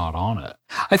 Roger's not on it.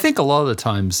 I think a lot of the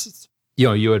times,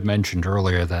 you had mentioned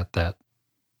earlier that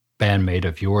bandmate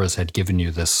of yours had given you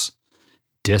this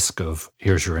disc of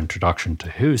here's your introduction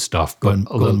to Who stuff. But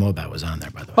Golden Mobile was on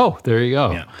there, by the way. Oh, there you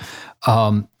go.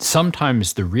 Yeah.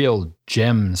 Sometimes the real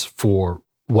gems for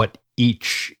what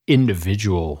each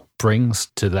individual brings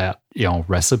to that,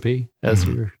 recipe, as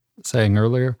we were saying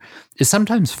earlier, is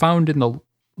sometimes found in the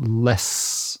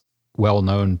less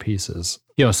well-known pieces.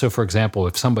 So for example,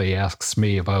 if somebody asks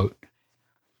me about,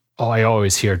 I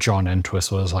always hear John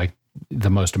Entwistle is like the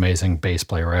most amazing bass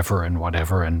player ever and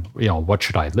whatever, and what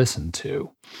should I listen to?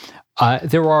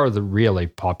 There are the really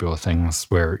popular things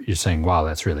where you're saying, wow,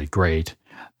 that's really great.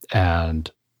 And,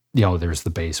 there's the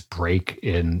bass break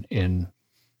in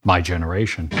my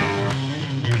generation.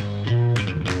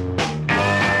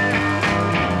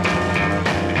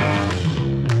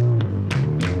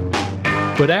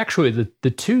 But actually,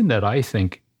 the tune that I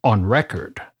think on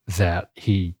record that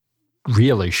he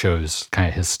really shows kind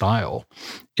of his style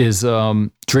is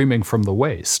Dreaming from the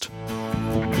Waist.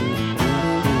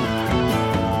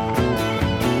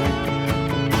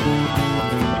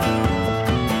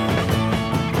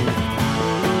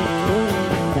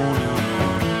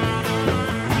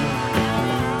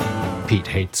 Pete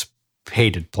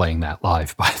hated playing that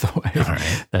live, by the way. All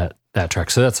right. That track.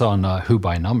 So that's on Who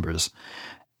by Numbers.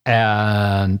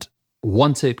 And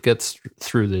once it gets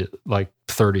through the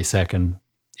 30-second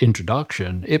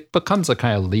introduction, it becomes a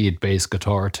kind of lead bass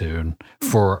guitar tune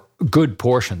for good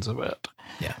portions of it.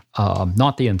 Yeah.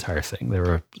 Not the entire thing. There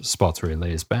are spots where he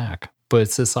lays back. But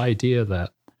it's this idea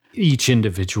that each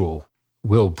individual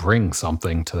will bring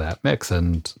something to that mix.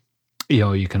 And,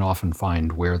 you can often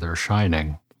find where they're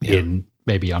shining in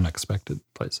maybe unexpected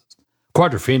places.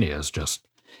 Quadrophenia is just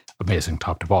amazing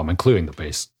top to bottom, including the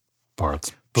bass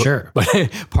parts. Sure. But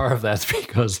part of that's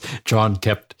because John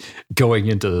kept going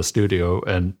into the studio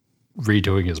and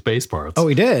redoing his bass parts. Oh,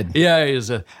 he did? Yeah,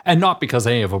 and not because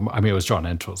any of them, it was John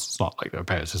Entwistle. It's not like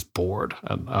the was just bored.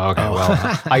 And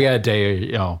well, I got a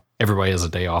day, everybody has a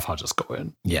day off. I'll just go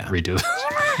in, redo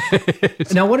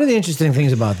this. Now, one of the interesting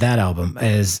things about that album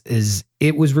is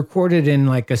it was recorded in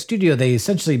a studio they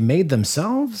essentially made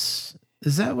themselves.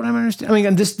 Is that what I'm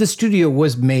understanding? The studio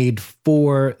was made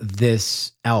for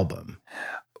this album.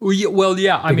 Well,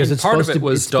 yeah. Because part of it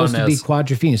was done as... supposed to be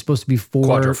Quadrophenia. It's supposed to be for...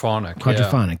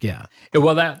 Quadrophonic, yeah.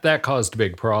 Well, that caused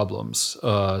big problems,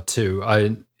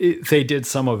 too. They did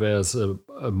some of it as a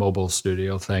mobile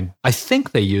studio thing. I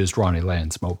think they used Ronnie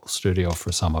Lane's mobile studio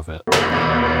for some of it.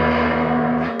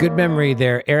 Good memory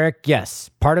there, Eric. Yes,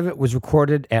 part of it was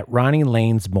recorded at Ronnie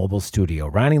Lane's mobile studio.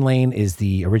 Ronnie Lane is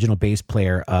the original bass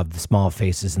player of the Small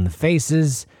Faces and the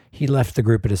Faces. He left the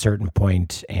group at a certain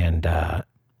point and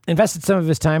invested some of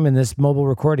his time in this mobile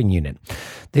recording unit.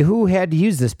 The Who had to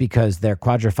use this because their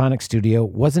quadraphonic studio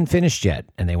wasn't finished yet,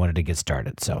 and they wanted to get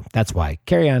started. So that's why.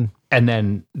 Carry on. And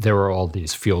then there were all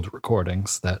these field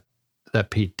recordings that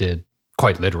Pete did.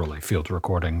 Quite literally field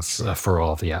recordings for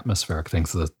all the atmospheric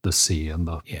things, the sea and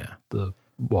the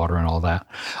water and all that.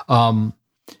 The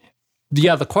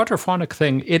quadraphonic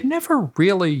thing, it never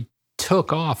really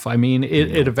took off.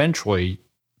 It eventually,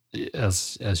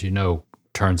 as you know,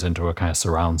 turns into a kind of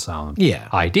surround sound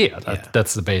idea.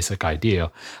 That's the basic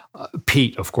idea.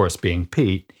 Pete, of course, being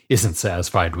Pete, isn't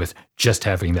satisfied with just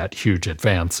having that huge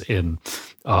advance in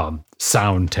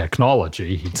sound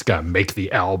technology. He's got to make the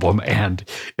album, and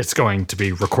it's going to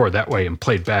be recorded that way and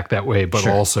played back that way, but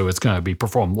also it's going to be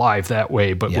performed live that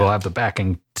way, but we'll have the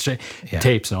backing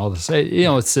tapes and all this.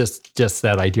 It's just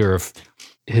that idea of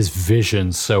his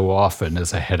vision so often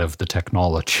is ahead of the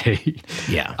technology.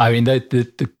 Yeah.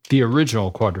 The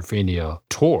original Quadrophenia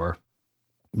tour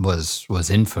was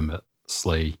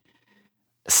infamously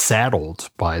saddled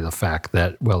by the fact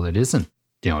that, it isn't,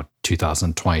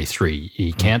 2023.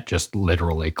 You can't just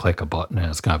literally click a button and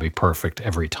it's going to be perfect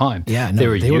every time. Yeah. No, they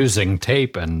were using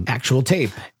tape and... Actual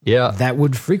tape. Yeah. That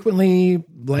would frequently,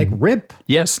 rip.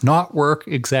 Yes, not work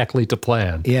exactly to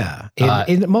plan. Yeah.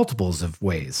 In multiples of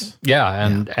ways. Yeah.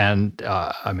 And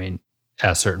at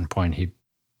a certain point, he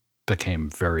became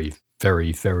very,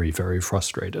 very, very, very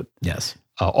frustrated. Yes.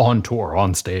 On tour,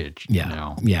 on stage.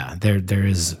 Yeah. Yeah. There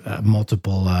is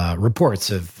multiple reports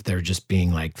of there just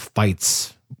being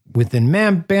fights within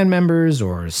band members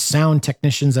or sound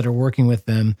technicians that are working with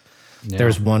them. Yeah.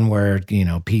 There's one where,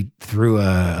 Pete threw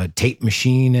a tape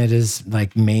machine at his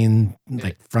main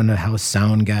front of house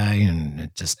sound guy, and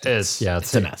it just it's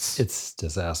a mess. It's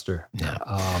disaster.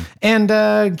 Yeah.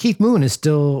 And Keith Moon is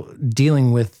still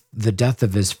dealing with the death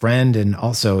of his friend, and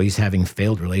also he's having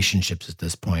failed relationships at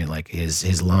this point.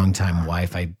 His longtime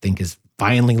wife, I think, has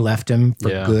finally left him for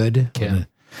good. Kim.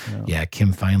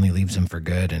 Kim finally leaves him for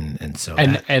good, and so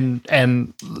and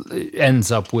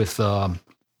ends up with Ian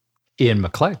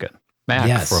McClagan.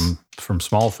 Mac from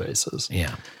Small Faces.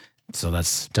 Yeah. So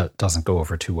doesn't go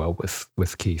over too well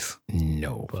with Keith.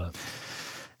 No.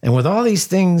 And with all these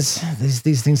things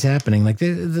happening,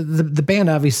 the band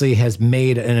obviously has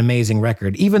made an amazing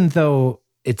record, even though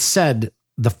it's said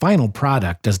the final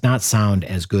product does not sound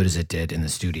as good as it did in the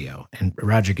studio. And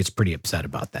Roger gets pretty upset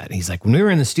about that. He's like, when we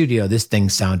were in the studio, this thing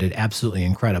sounded absolutely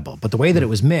incredible. But the way that it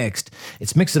was mixed,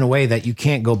 it's mixed in a way that you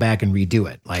can't go back and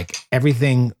redo it. Like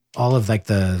everything, all of like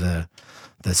the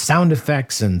sound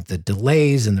effects and the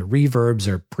delays and the reverbs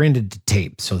are printed to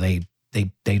tape. So they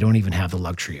don't even have the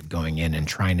luxury of going in and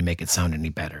trying to make it sound any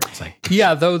better. It's like,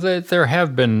 yeah, though there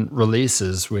have been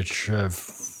releases which have,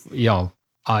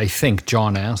 I think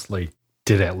John Astley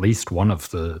did at least one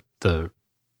of the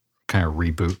kind of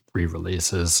reboot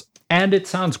re-releases, and it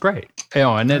sounds great.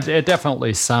 And it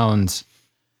definitely sounds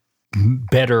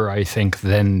better, I think,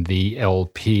 than the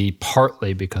LP,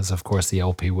 partly because, of course, the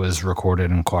LP was recorded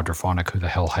in quadraphonic. Who the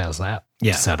hell has that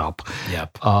set up?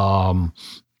 Yep.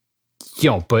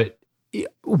 But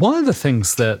one of the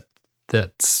things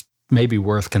that's maybe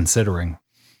worth considering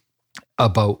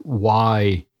about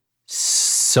why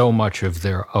so much of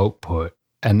their output,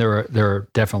 and there are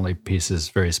definitely pieces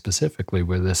very specifically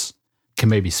where this can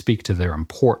maybe speak to their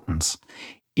importance,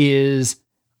 is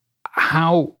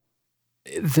how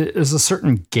there's a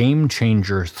certain game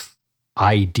changer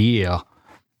idea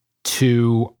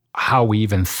to how we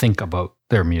even think about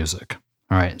their music.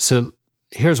 All right. So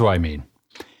here's what I mean.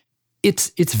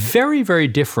 It's very, very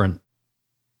different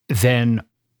than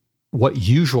what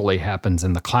usually happens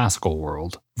in the classical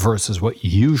world versus what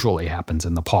usually happens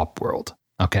in the pop world.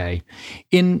 Okay.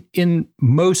 In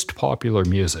most popular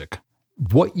music,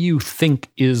 what you think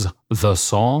is the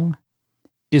song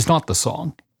is not the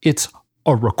song. It's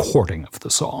a recording of the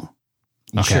song.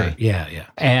 Okay. Sure. Yeah.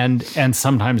 And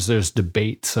sometimes there's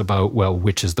debates about, well,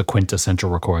 which is the quintessential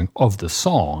recording of the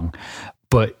song.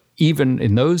 But even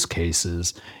in those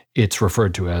cases, it's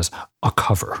referred to as a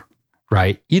cover,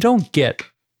 right? You don't get,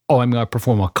 I'm going to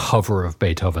perform a cover of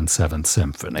Beethoven's Seventh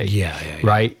Symphony. Yeah.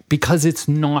 Right? Because it's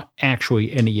not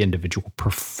actually any individual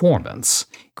performance.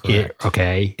 Correct.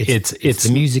 It's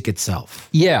the music itself.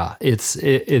 Yeah.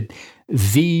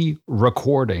 The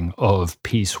recording of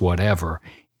piece whatever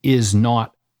is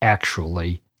not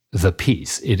actually the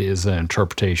piece. It is an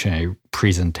interpretation, a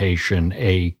presentation,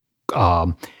 a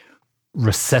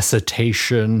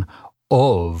resuscitation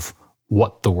of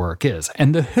what the work is.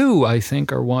 And the Who, I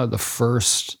think, are one of the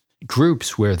first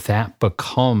groups where that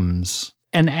becomes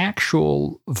an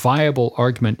actual viable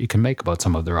argument you can make about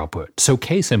some of their output. So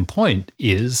case in point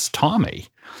is Tommy,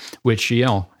 which,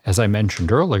 as I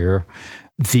mentioned earlier,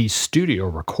 the studio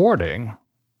recording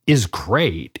is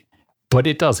great, but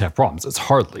it does have problems. It's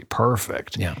hardly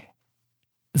perfect. Yeah.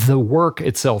 The work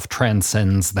itself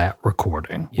transcends that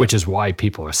recording, which is why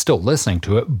people are still listening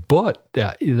to it. But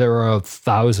there are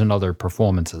 1,000 other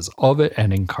performances of it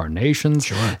and incarnations.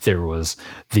 Sure. There was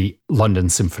the London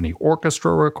Symphony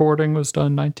Orchestra recording was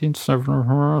done in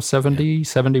 1970,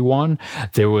 71.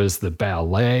 There was the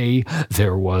ballet.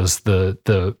 There was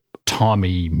the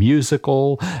Tommy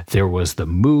musical. There was the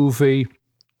movie.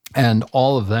 And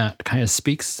all of that kind of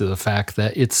speaks to the fact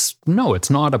that it's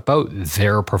not about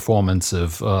their performance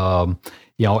of,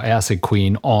 Acid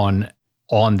Queen on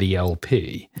the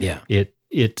LP. Yeah.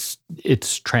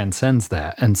 It transcends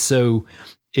that. And so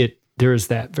there's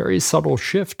that very subtle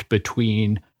shift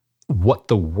between what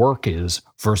the work is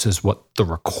versus what the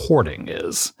recording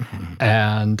is. Mm-hmm.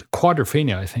 And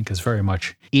Quadrophenia, I think, is very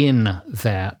much in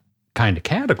that kind of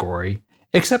category,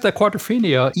 except that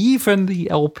Quadrophenia, even the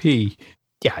LP,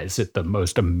 is it the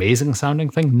most amazing sounding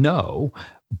thing? No,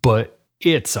 but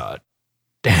it's a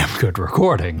damn good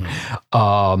recording.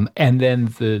 And then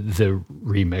the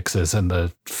remixes and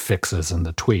the fixes and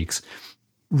the tweaks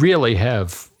really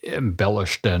have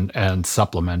embellished and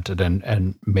supplemented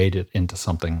and made it into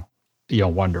something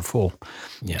wonderful.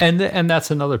 Yeah. And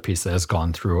that's another piece that has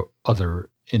gone through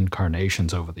other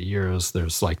incarnations over the years.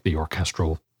 There's like the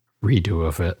orchestral redo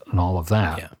of it and all of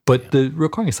that. Yeah, but the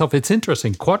recording itself, it's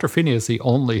interesting. Quadrophenia is the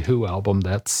only Who album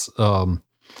that's, of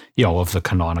the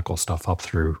canonical stuff up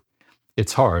through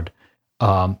It's Hard,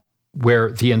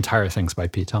 where the entire thing's by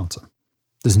Pete Townsend.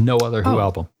 There's no other Who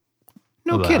album.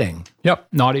 No kidding. Yep.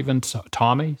 Not even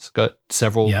Tommy. It's got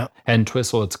several. And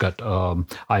Twistle. It's got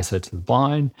Eyesight to the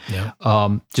Blind. Yeah.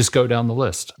 Just go down the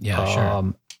list. Yeah,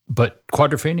 sure. But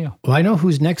Quadrophenia. Well, I know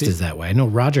Who's Next is that way. I know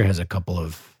Roger has a couple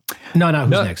of... No, not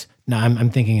Who's Next. No, I'm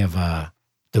thinking of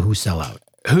the Who Sell Out.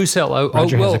 Who Sell Out?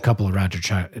 Roger has a couple of Roger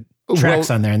tracks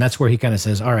on there, and that's where he kind of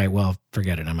says, all right, well,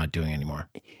 forget it. I'm not doing it anymore.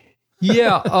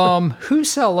 Yeah. Who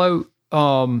Sell Out?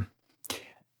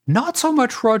 Not so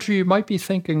much, Roger. You might be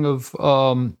thinking of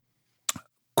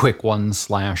Quick One /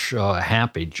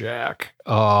 Happy Jack.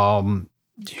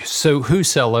 So Who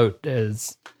Sell Out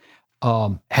has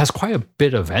quite a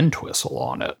bit of Entwistle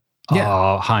on it.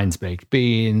 Yeah. Heinz Baked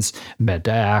Beans,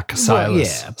 Medak,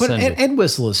 Silas. yeah, but Cindy. Ed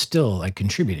Whistle is still like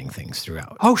contributing things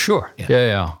throughout. Oh, sure.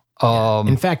 Yeah.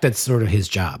 In fact, that's sort of his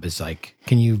job. Is like,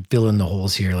 can you fill in the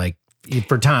holes here? Like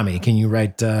for Tommy, can you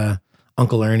write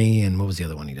Uncle Ernie and what was the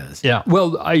other one he does? Yeah.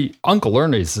 Well, Uncle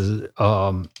Ernie's is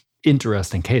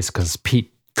interesting case because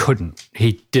Pete couldn't.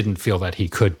 He didn't feel that he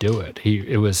could do it.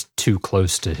 It was too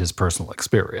close to his personal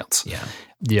experience. Yeah.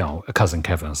 You know, Cousin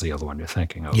Kevin is the other one you're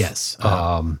thinking of. Yes.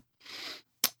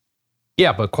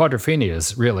 Yeah, but Quadrophenia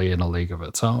is really in a league of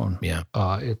its own. Yeah.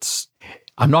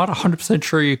 I'm not 100%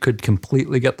 sure you could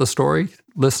completely get the story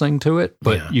listening to it,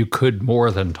 but you could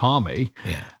more than Tommy.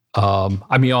 Yeah.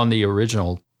 I mean, on the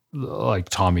original, like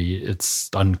Tommy, it's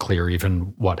unclear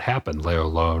even what happened, let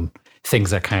alone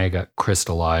things that kind of got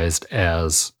crystallized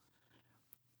as,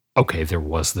 okay, there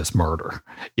was this murder,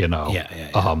 you know?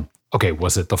 Yeah. Okay,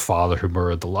 was it the father who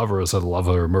murdered the lover? Was it the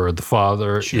lover who murdered the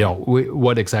father? Sure. You know,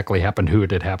 what exactly happened, who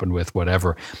it had happened with,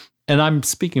 whatever. And I'm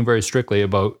speaking very strictly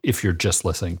about if you're just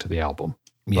listening to the album.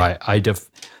 Yeah. Right? I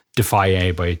defy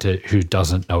anybody who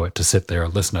doesn't know it to sit there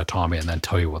and listen to Tommy and then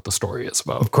tell you what the story is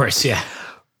about. Of course, yeah.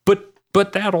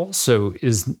 But that also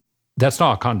that's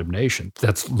not a condemnation.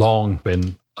 That's long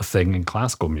been a thing in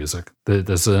classical music.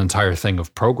 There's an entire thing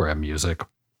of program music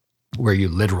where you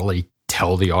literally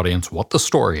tell the audience what the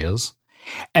story is,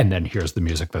 and then here's the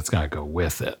music that's going to go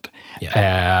with it.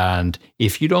 Yeah. And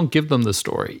if you don't give them the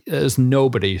story, there's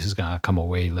nobody who's going to come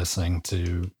away listening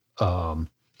to,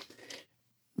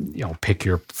 pick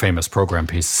your famous program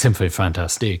piece, Symphonie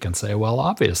Fantastique, and say, well,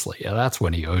 obviously, that's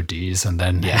when he ODs and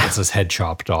then gets his head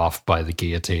chopped off by the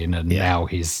guillotine, and now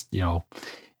he's,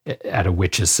 at a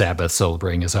witch's Sabbath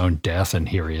celebrating his own death, and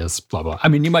here he is, blah, blah. I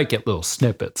mean, you might get little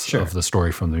snippets of the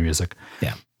story from the music.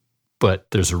 Yeah. But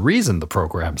there's a reason the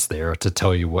program's there to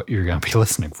tell you what you're going to be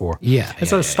listening for. Yeah. And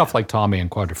so stuff like Tommy and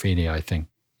Quadrophenia, I think,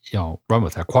 run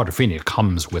with that. Quadrophenia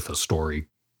comes with a story,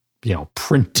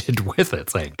 printed with it,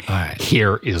 saying,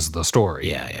 here is the story.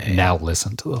 Yeah. Now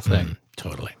listen to the thing.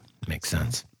 Totally. Makes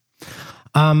sense.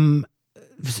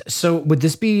 So would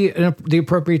this be the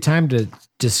appropriate time to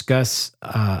discuss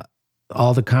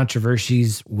all the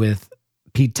controversies with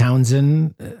Pete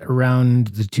Townsend around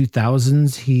the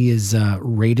 2000s? He is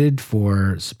rated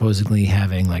for supposedly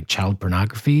having like child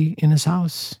pornography in his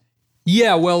house.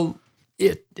 Yeah, well,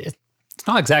 it's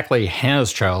not exactly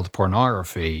has child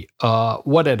pornography.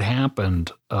 What had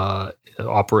happened,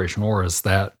 Operation Aura, is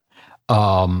that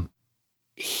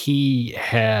he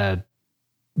had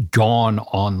gone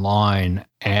online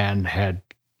and had,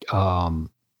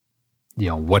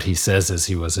 what he says is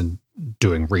he was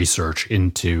doing research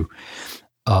into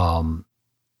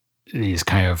these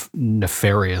kind of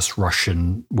nefarious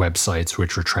Russian websites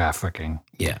which were trafficking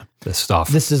this stuff.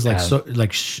 This is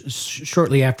like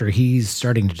shortly after he's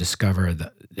starting to discover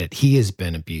that he has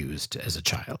been abused as a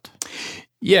child.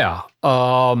 Yeah.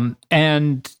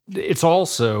 And it's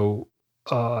also,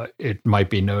 it might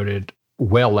be noted,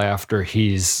 well after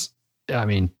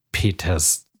Pete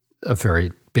has a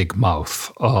very big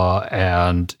mouth,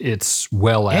 and it's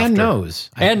well after. And nose.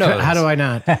 How do I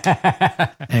not?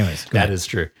 Anyways, that is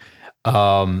true.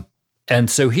 And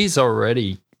so he's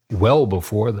already, well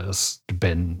before this,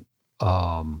 been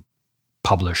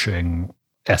publishing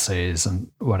essays and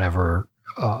whatever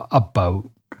about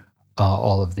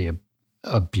all of the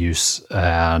abuse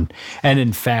and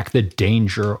in fact the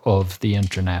danger of the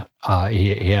internet.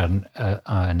 He had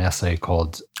an essay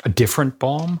called A Different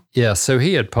Bomb. Yeah, so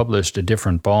he had published A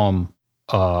Different Bomb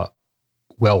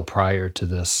well prior to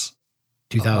this.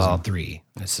 2003.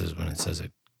 This is when it says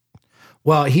it.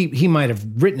 Well, he might have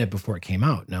written it before it came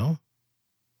out, no?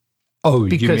 Oh,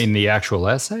 you mean the actual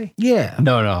essay? Yeah.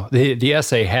 No. The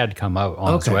essay had come out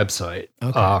on his website,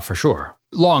 for sure.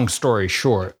 Long story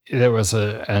short, there was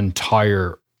an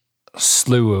entire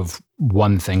slew of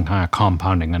one thing kind of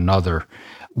compounding another.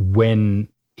 When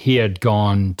he had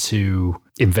gone to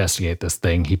investigate this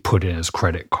thing, he put in his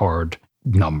credit card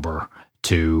number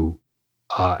to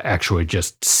actually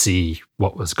just see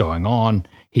what was going on.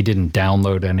 He didn't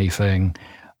download anything,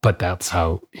 but that's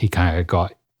how he kind of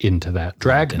got into that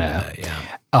dragnet.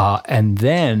 And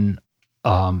then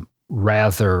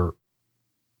rather,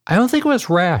 I don't think it was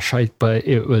rash, but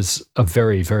it was a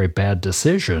very, very bad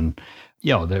decision.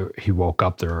 He woke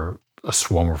up, there were a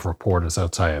swarm of reporters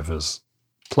outside of his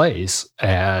place,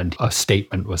 and a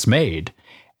statement was made.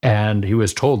 And he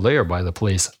was told later by the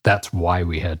police, that's why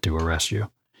we had to arrest you,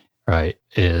 right?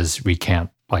 Is we can't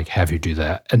have you do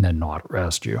that and then not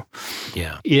arrest you.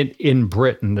 Yeah. In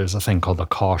Britain, there's a thing called a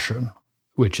caution,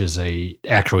 which is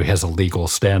actually has a legal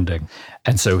standing.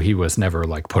 And so he was never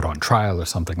like put on trial or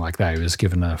something like that. He was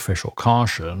given an official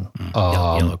caution.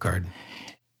 Yellow card.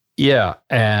 Yeah.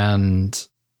 And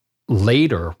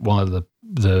later, one of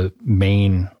the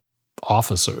main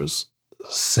officers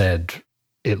said,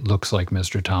 it looks like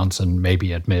Mr. Townsend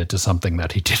maybe admitted to something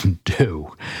that he didn't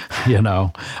do,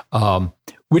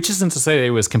 which isn't to say that he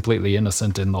was completely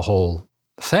innocent in the whole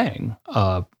thing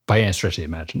by any stretch of the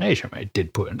imagination. He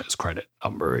did put in his credit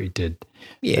number, he did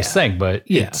this thing, but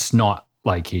it's not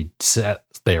like he sat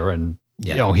there and,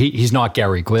 he's not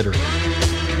Gary Glitter.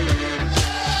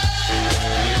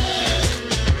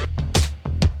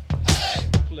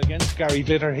 Against Gary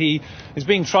Glitter. He is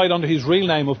being tried under his real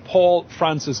name of Paul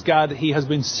Francis Gadd. He has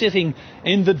been sitting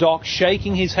in the dock,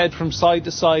 shaking his head from side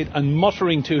to side and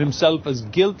muttering to himself as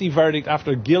guilty verdict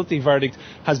after guilty verdict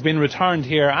has been returned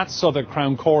here at Southwark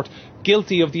Crown Court.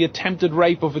 Guilty of the attempted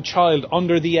rape of a child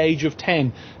under the age of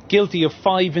 10, guilty of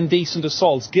 5 indecent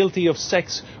assaults, guilty of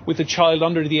sex with a child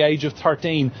under the age of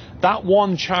 13. That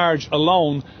one charge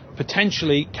alone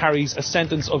potentially carries a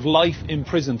sentence of life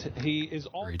imprisoned. He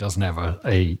doesn't have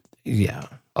a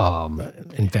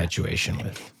infatuation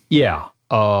with. Yeah.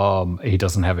 He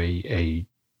doesn't have a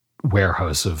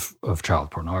warehouse of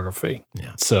child pornography.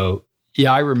 Yeah. So,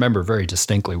 I remember very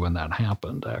distinctly when that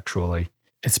happened, actually.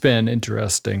 It's been an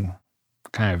interesting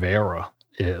kind of era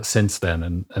since then,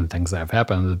 and things that have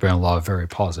happened. There's been a lot of very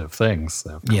positive things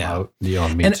that have come out,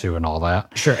 Me Too and all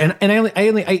that. Sure, and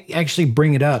I actually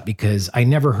bring it up because I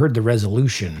never heard the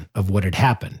resolution of what had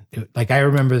happened. Like I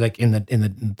remember, like in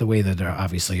the way that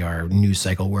obviously our news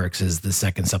cycle works is the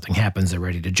second something happens, they're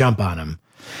ready to jump on him.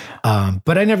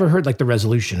 But I never heard like the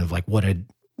resolution of like what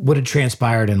had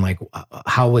transpired and like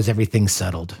how was everything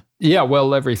settled. Yeah,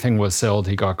 well, everything was settled.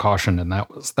 He got cautioned, and that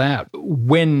was that.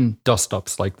 When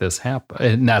dust-ups like this happen,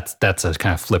 and that's a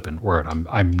kind of flippant word.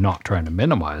 I'm not trying to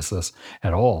minimize this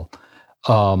at all,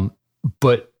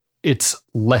 but it's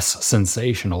less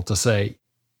sensational to say,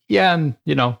 and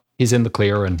he's in the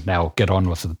clear, and now get on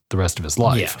with the rest of his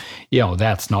life. Yeah.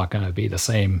 That's not going to be the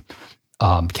same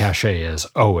cachet as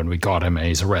and we got him, and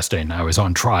he's arrested, and now he's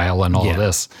on trial, and all of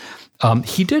this.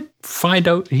 He did find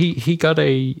out he got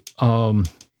a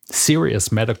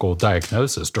serious medical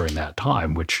diagnosis during that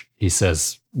time, which he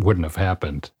says wouldn't have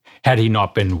happened had he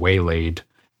not been waylaid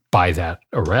by that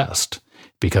arrest,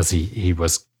 because he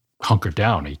was hunkered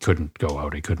down. He couldn't go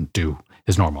out. He couldn't do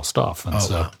his normal stuff. And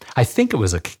I think it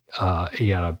was he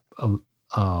had a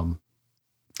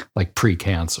like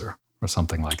pre-cancer or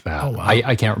something like that. Oh, wow.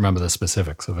 I can't remember the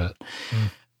specifics of it,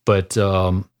 but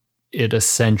it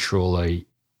essentially,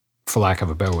 for lack of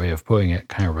a better way of putting it,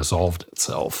 kind of resolved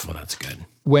itself. Well, that's good.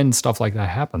 When stuff like that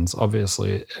happens,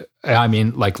 obviously, I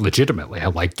mean, like legitimately,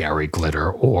 like Gary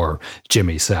Glitter or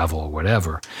Jimmy Savile or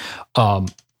whatever.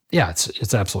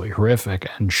 It's absolutely horrific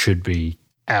and should be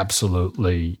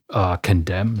absolutely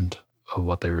condemned of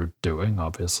what they were doing,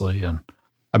 obviously. And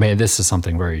I mean, this is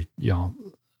something very,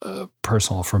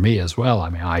 personal for me as well.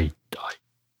 I mean, I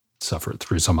suffered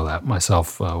through some of that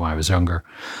myself when I was younger.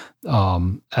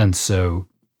 And so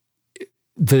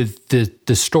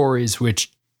the stories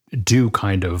which do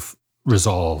kind of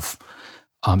resolve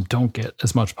don't get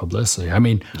as much publicity. I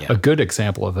mean, a good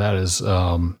example of that is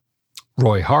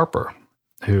Roy Harper,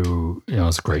 who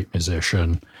is a great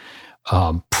musician,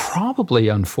 probably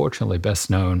unfortunately best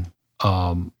known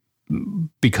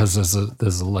because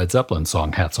there's a Led Zeppelin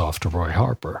song, "Hats Off to Roy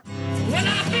Harper." When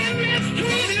I've been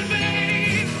mistreated,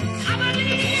 babe, I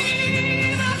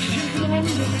believe I should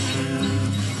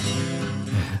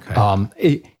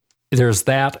Okay. There's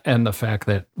that, and the fact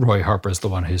that Roy Harper is the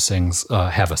one who sings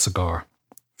 "Have a Cigar"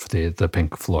 for the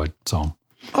Pink Floyd song.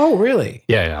 Oh, really?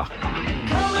 Yeah.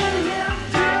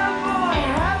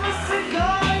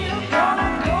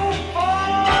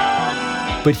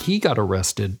 But he got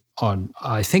arrested on,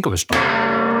 I think it was...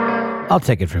 I'll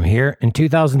take it from here. In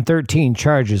 2013,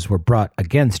 charges were brought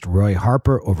against Roy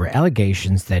Harper over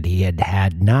allegations that he had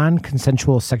had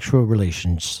non-consensual sexual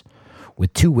relations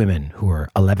with two women who were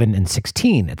 11 and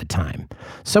 16 at the time,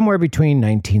 somewhere between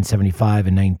 1975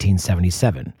 and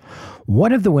 1977.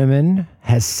 One of the women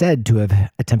has said to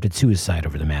have attempted suicide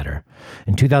over the matter.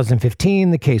 In 2015,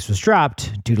 the case was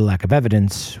dropped due to lack of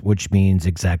evidence, which means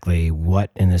exactly what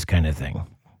in this kind of thing.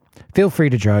 Feel free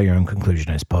to draw your own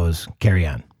conclusion, I suppose. Carry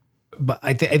on. But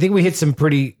I think we hit some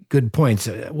pretty good points.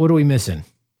 What are we missing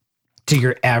to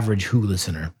your average Who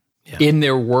listener? Yeah. In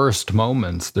their worst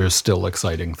moments, there's still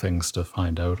exciting things to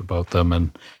find out about them.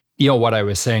 And, what I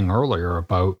was saying earlier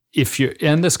about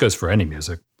and this goes for any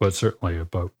music, but certainly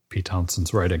about Pete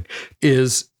Townshend's writing,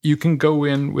 is you can go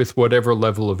in with whatever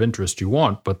level of interest you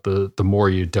want, but the more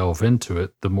you delve into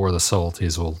it, the more the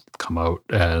subtleties will come out.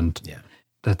 And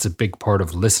that's a big part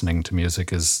of listening to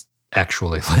music, is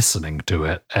actually listening to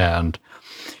it. And,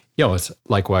 it's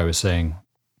like what I was saying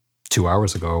 2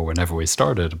 hours ago, whenever we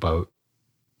started, about,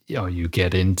 you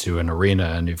get into an arena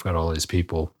and you've got all these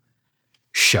people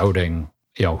shouting,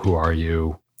 who are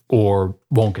you? Or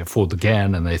won't get fooled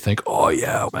again, and they think, oh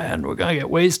yeah, man, we're going to get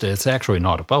wasted. It's actually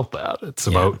not about that. It's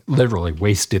about literally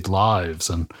wasted lives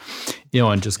and,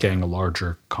 and just getting a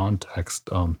larger context.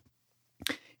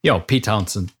 Pete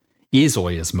Townshend,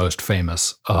 easily his most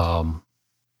famous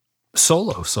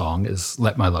solo song is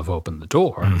Let My Love Open the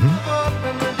Door. Open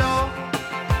the door.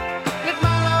 Let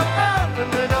my love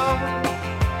open the door.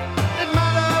 Let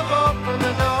my love open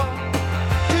the door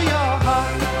to your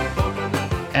heart.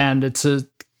 And it's a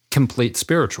complete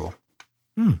spiritual.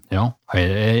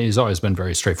 He's always been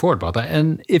very straightforward about that.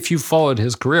 And if you followed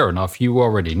his career enough, you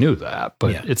already knew that.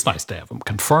 But it's nice to have him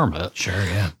confirm it. Sure,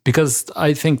 yeah. Because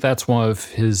I think that's one of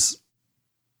his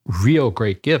real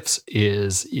great gifts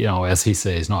is, as he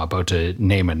says, he's not about to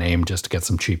name a name just to get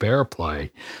some cheap airplay.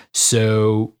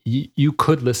 So you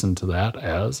could listen to that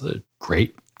as a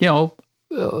great,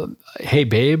 hey,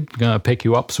 babe, gonna pick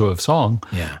you up sort of song.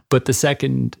 Yeah. But the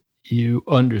second you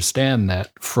understand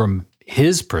that from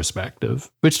his perspective,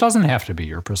 which doesn't have to be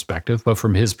your perspective, but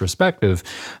from his perspective,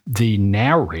 the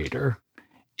narrator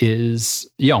is,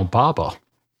 Baba.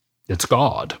 It's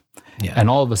God. Yeah. And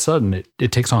all of a sudden,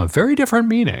 it takes on a very different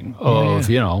meaning of,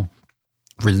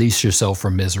 release yourself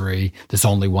from misery. There's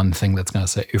only one thing that's going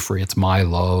to set you free. It's my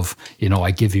love.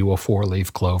 I give you a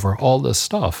 4-leaf clover, all this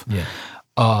stuff. Yeah.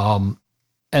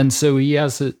 And so he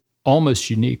has an almost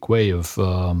unique way of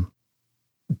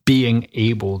being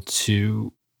able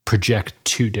to project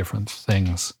two different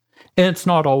things. And it's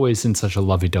not always in such a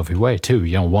lovey-dovey way, too.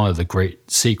 One of the great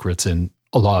secrets in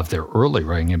a lot of their early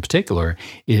writing in particular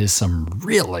is some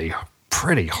really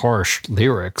pretty harsh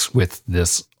lyrics with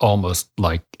this almost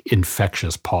like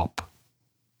infectious pop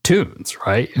tunes,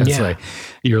 right? It's like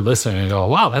you're listening and go,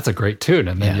 wow, that's a great tune.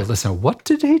 And then you listen, what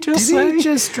did he just say? Did he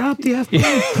just drop the F-bomb?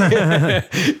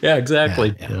 Yeah,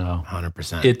 exactly.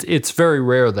 100%. It's very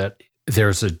rare that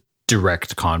there's a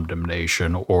direct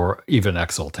condemnation or even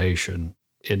exaltation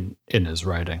in his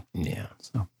writing. Yeah.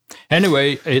 So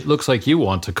anyway, it looks like you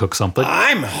want to cook something.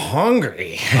 I'm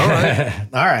hungry. All right.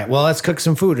 All right. Well, let's cook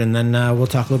some food and then we'll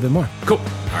talk a little bit more. Cool.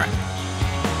 All right.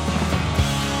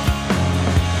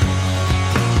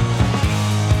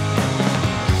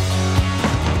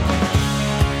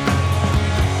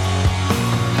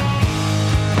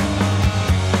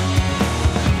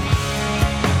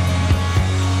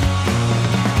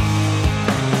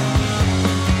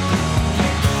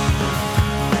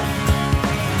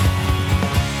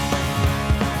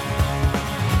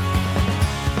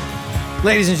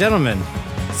 Ladies and gentlemen,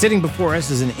 sitting before us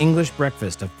is an English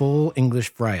breakfast, a full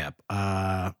English fry-up.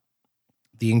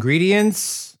 The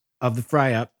ingredients of the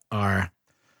fry-up are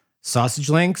sausage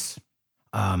links.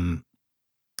 I'm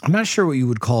not sure what you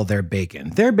would call their bacon.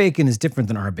 Their bacon is different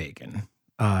than our bacon.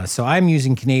 So I'm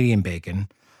using Canadian bacon,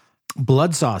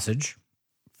 blood sausage,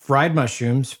 fried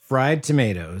mushrooms, fried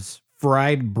tomatoes,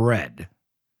 fried bread.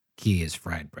 Key is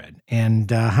fried bread. And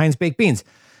Heinz baked beans.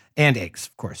 And eggs,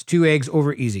 of course. 2 eggs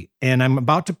over easy. And I'm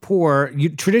about to pour,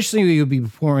 traditionally you'll be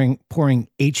pouring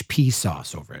HP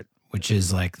sauce over it, which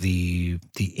is like the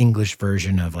English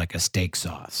version of like a steak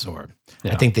sauce, or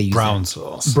I think they use brown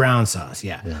sauce. Brown sauce,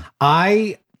 yeah.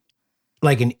 I,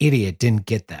 like an idiot, didn't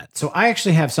get that. So I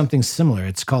actually have something similar.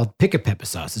 It's called pick-a-pepper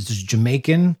sauce. It's just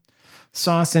Jamaican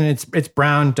sauce, and it's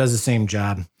brown, does the same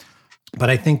job. But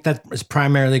I think that is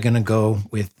primarily going to go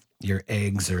with your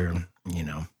eggs, or,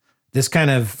 this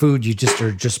kind of food, you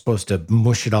are just supposed to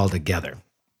mush it all together.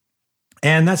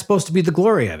 And that's supposed to be the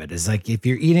glory of it, is like if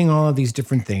you're eating all of these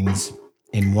different things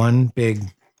in one big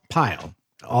pile,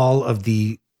 all of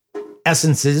the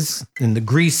essences and the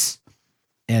grease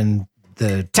and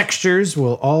the textures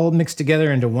will all mix together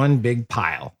into one big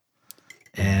pile.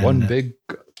 And one big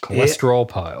cholesterol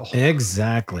pile.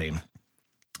 Exactly.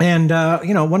 And,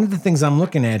 one of the things I'm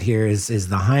looking at here is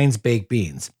the Heinz baked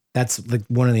beans. That's like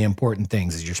one of the important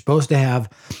things, is you're supposed to have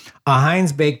a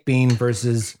Heinz baked bean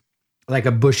versus like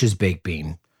a Bush's baked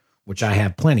bean, which I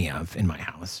have plenty of in my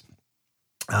house.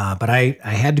 But I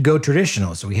had to go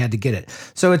traditional, so we had to get it.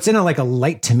 So it's in a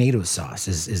light tomato sauce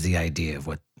is the idea of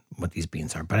what these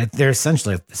beans are. But they're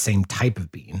essentially the same type of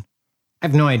bean. I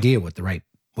have no idea what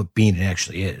bean it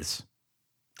actually is.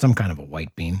 Some kind of a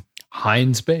white bean.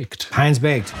 Heinz baked. Heinz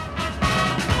baked.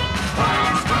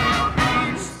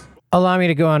 Allow me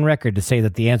to go on record to say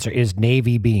that the answer is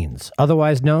navy beans,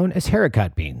 otherwise known as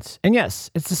haricot beans. And yes,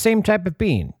 it's the same type of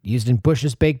bean used in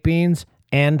Bush's baked beans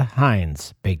and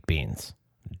Heinz baked beans.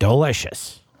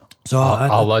 Delicious. So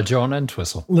I'll let John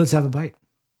Entwistle. let's have a bite.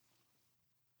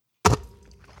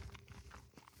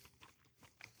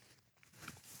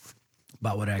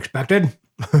 About what I expected.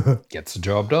 Gets the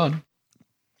job done.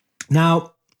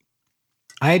 Now,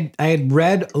 I had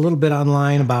read a little bit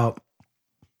online about,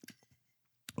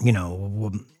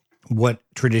 what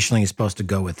traditionally is supposed to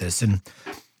go with this. And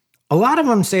a lot of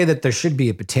them say that there should be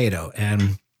a potato.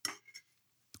 And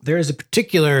there is a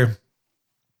particular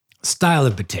style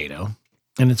of potato,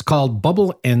 and it's called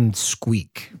bubble and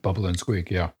squeak. Bubble and squeak,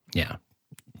 yeah. Yeah.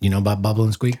 You know about bubble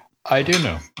and squeak? I do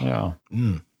know, yeah.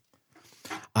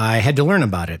 I had to learn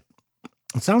about it.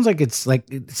 It seems like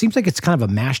it's kind of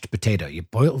a mashed potato. You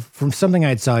boil, from something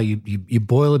I saw, you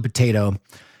boil a potato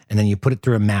and then you put it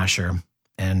through a masher.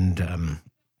 And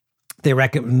they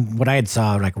what I had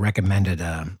saw recommended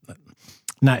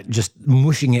not just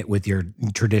mushing it with your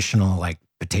traditional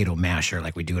potato masher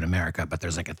like we do in America, but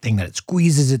there's a thing that it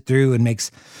squeezes it through and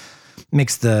makes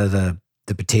the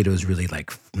potatoes really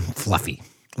fluffy,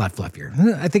 a lot fluffier.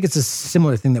 I think it's a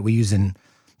similar thing that we use in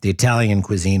the Italian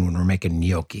cuisine when we're making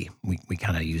gnocchi. We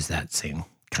kind of use that same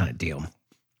kind of deal.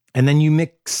 And then you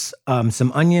mix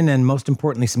some onion and, most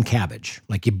importantly, some cabbage.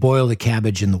 You boil the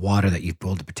cabbage in the water that you've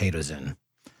boiled the potatoes in.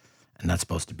 And that's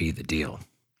supposed to be the deal.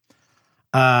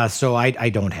 So I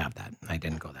don't have that. I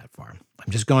didn't go that far.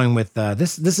 I'm just going with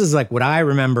this. This is what I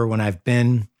remember when I've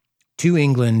been to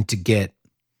England to get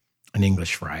an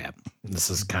English fry-up.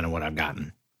 This is kind of what I've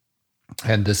gotten.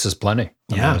 And this is plenty.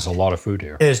 I mean, there's a lot of food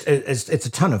here. It's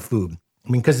a ton of food. I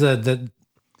mean, because the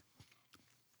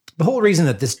whole reason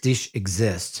that this dish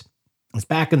exists is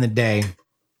back in the day,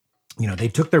 they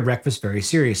took their breakfast very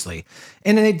seriously.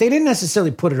 And they didn't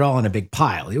necessarily put it all in a big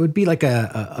pile. It would be like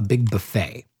a big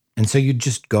buffet. And so you'd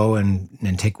just go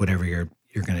and take whatever you're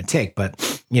going to take.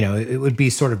 But, it would be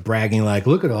sort of bragging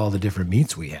look at all the different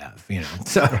meats we have,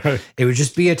 So it would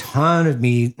just be a ton of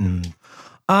meat. And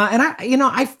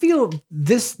I feel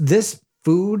this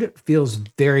food feels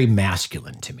very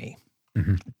masculine to me.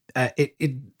 Mm-hmm.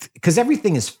 Because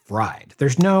everything is fried.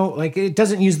 There's no it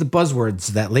doesn't use the buzzwords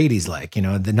that ladies like.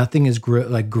 Nothing is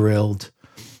grilled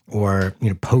or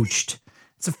poached.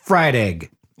 It's a fried egg.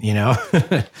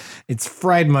 It's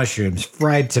fried mushrooms,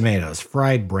 fried tomatoes,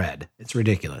 fried bread. It's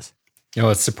ridiculous.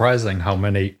 It's surprising how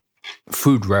many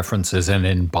food references and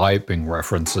imbibing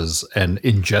references and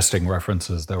ingesting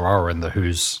references there are in the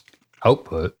Who's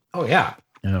output. Oh yeah.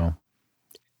 And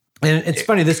it's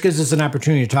funny. This gives us an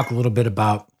opportunity to talk a little bit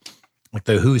about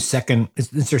the Who's second. Is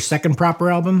their second proper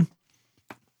album?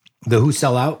 The Who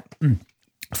Sell Out?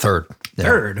 Third. Yeah.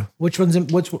 Third. Which one's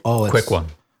in? It's Quick One.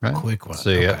 Right? Quick One. So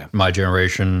yeah, My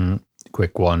Generation,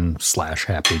 Quick One /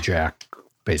 Happy Jack,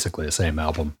 basically the same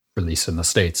album released in the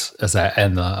States as that,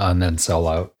 and then Sell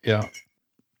Out. Yeah.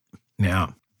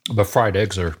 Yeah. But fried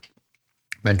eggs are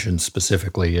mentioned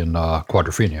specifically in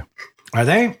Quadrophenia. Are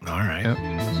they? All right.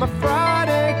 Yeah. My fried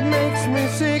egg makes me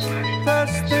sick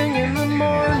first thing in the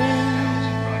morning.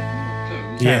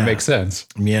 Yeah, it makes sense.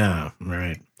 Yeah,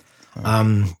 right.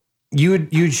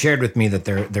 You'd shared with me that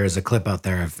there's a clip out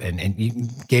there and you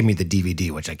gave me the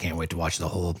DVD, which I can't wait to watch the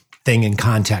whole thing in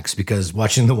context, because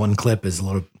watching the one clip is a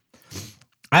little.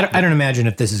 I don't imagine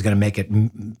if this is going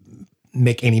to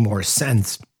make any more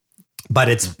sense, but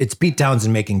it's Pete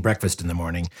Townsend making breakfast in the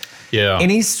morning. Yeah, and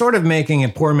he's sort of making a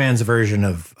poor man's version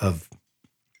of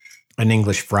an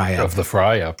English fry-up. Of the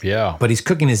fry-up, yeah. But he's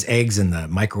cooking his eggs in the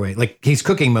microwave. He's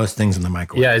cooking most things in the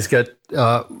microwave. Yeah, he's got,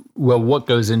 what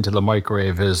goes into the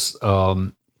microwave is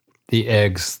the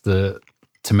eggs, the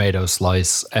tomato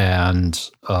slice, and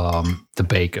the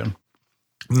bacon.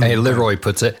 And he literally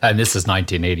puts it, and this is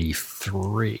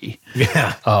 1983.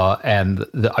 Yeah. And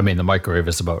the microwave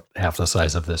is about half the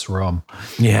size of this room.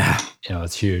 Yeah.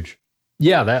 It's huge.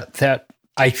 Yeah, that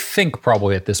I think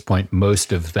probably at this point,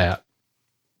 most of that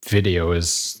video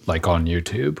is on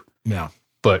YouTube. Yeah.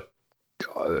 But,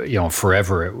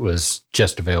 forever it was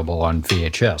just available on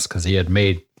VHS because he had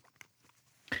made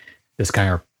this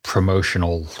kind of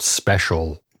promotional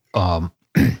special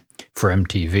for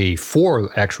MTV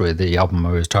for actually the album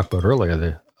I was talking about earlier,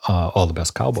 the All the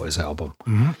Best Cowboys album.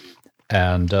 Mm-hmm.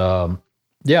 And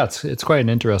it's quite an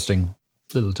interesting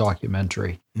little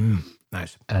documentary.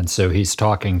 Nice. And so he's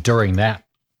talking during that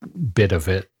bit of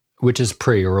it, which is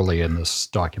pretty early in this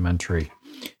documentary,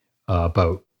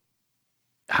 about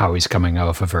how he's coming out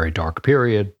of a very dark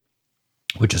period,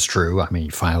 which is true. I mean, he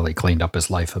finally cleaned up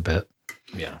his life a bit.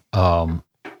 Yeah.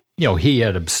 He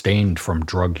had abstained from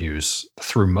drug use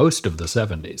through most of the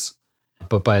 70s.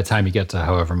 but by the time you get to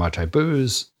However Much I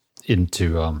Booze,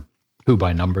 into Who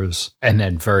by Numbers, and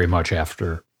then very much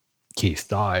after Keith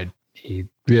died, he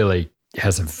really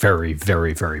has a very,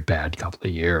 very, very bad couple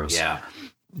of years. Yeah.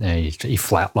 And he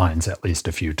flatlines at least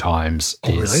a few times.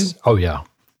 Oh, really? Oh, yeah.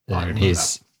 I didn't And know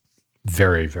he's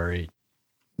very, very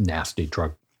nasty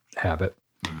drug habit.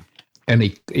 And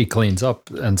he cleans up.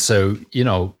 And so, you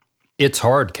know, It's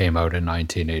Hard came out in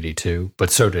 1982,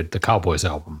 but so did the Cowboys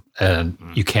album. And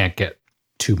you can't get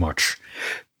too much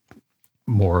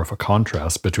more of a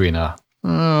contrast between a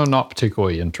not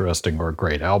particularly interesting or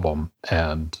great album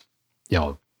and, you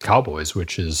know, Cowboys,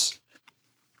 which is,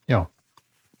 you know,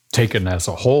 taken as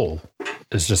a whole,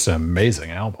 is just an amazing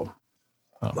album.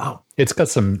 Wow. It's got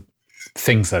some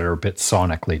things that are a bit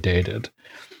sonically dated,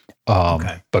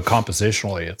 but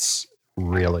compositionally, it's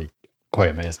really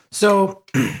quite amazing. So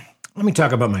let me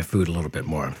talk about my food a little bit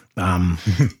more.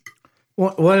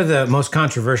 One of the most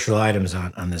controversial items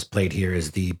on this plate here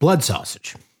is the blood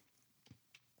sausage.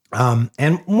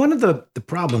 And one of the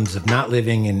problems of not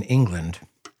living in England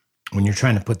when you're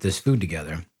trying to put this food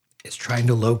together is trying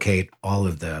to locate all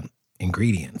of the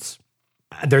ingredients.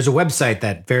 There's a website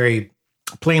that very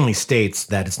plainly states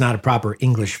that it's not a proper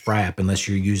English fry-up unless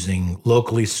you're using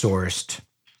locally sourced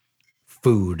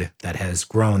food that has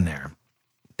grown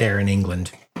there in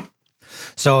England.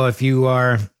 So if you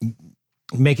are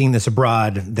making this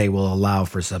abroad, they will allow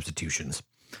for substitutions.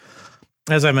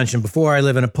 As I mentioned before, I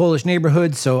live in a Polish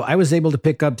neighborhood, so I was able to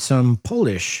pick up some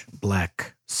Polish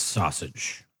black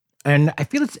sausage. And I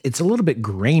feel it's a little bit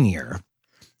grainier.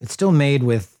 It's still made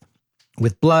with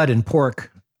blood and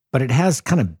pork, but it has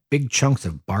kind of big chunks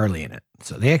of barley in it.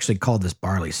 So they actually call this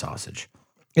barley sausage.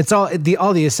 It's all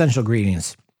the essential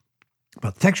ingredients.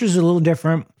 But the textures are a little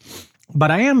different.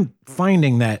 But I am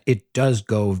finding that it does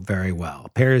go very well.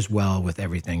 Pairs well with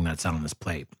everything that's on this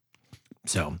plate.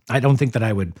 So I don't think that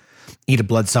I would eat a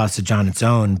blood sausage on its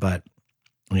own, but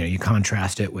you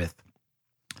contrast it with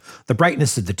the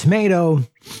brightness of the tomato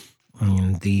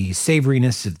and the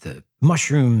savoriness of the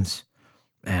mushrooms,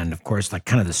 and of course, like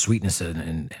kind of the sweetness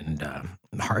and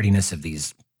hardiness of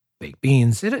these baked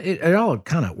beans. It all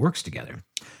kind of works together.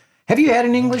 Have you had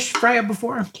an English fry-up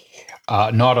before?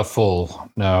 Not a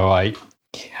full. No, I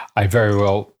very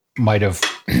well might have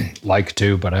liked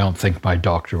to, but I don't think my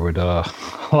doctor would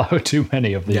allow too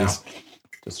many of these. Yeah.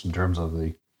 Just in terms of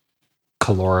the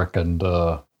caloric and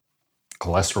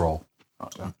cholesterol.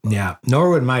 Yeah,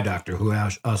 nor would my doctor, who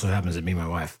also happens to be my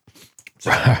wife. So,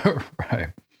 Right.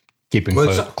 Keeping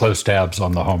close tabs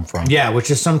on the home front. yeah,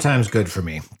 which is sometimes good for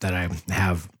me, that I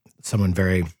have someone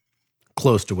very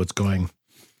close to what's going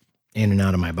in and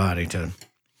out of my body to...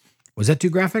 Was that too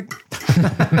graphic?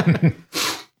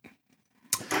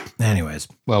 Anyways.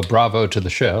 Well, bravo to the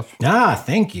chef.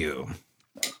 Thank you.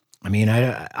 I mean,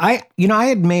 I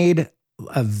had made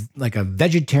a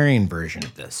vegetarian version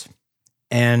of this,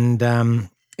 and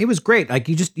it was great. Like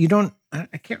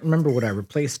I can't remember what I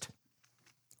replaced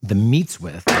the meats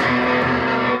with.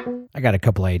 I got a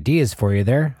couple ideas for you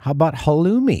there. How about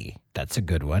halloumi? That's a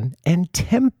good one. And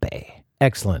tempeh.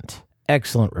 Excellent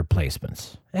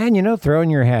replacements. And throw in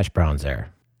your hash browns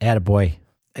there. Attaboy.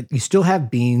 You still have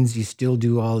beans. You still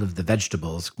do all of the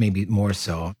vegetables, maybe more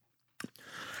so.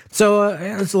 So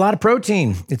it's a lot of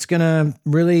protein. It's going to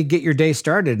really get your day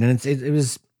started. And it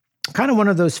was kind of one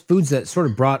of those foods that sort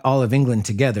of brought all of England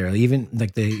together. Even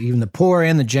the poor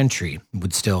and the gentry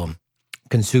would still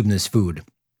consume this food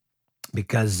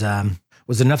because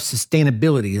was enough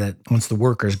sustainability that once the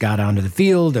workers got onto the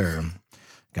field or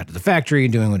got to the factory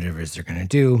doing whatever it is they're going to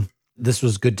do, this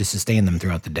was good to sustain them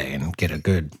throughout the day and get a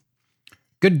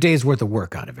good day's worth of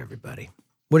work out of everybody.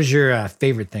 What is your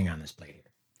favorite thing on this plate here?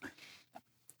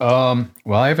 Well,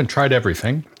 I haven't tried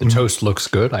everything. The toast looks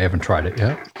good. I haven't tried it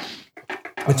yet.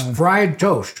 It's fried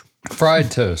toast.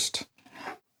 Fried toast.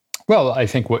 Well, I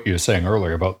think what you were saying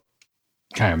earlier about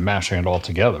kind of mashing it all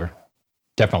together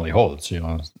definitely holds.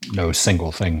 No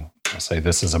single thing. I say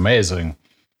this is amazing.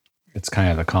 It's kind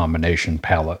of the combination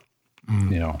palate,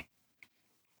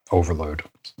 overload.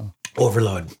 So.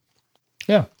 Overload.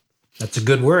 Yeah. That's a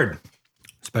good word,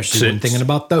 especially when thinking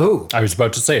about The Who. I was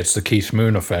about to say it's the Keith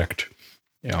Moon effect.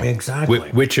 Exactly.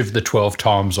 Which of the 12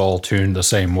 toms all tuned the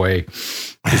same way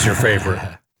is your favorite?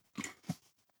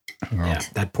 Yeah,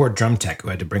 that poor drum tech who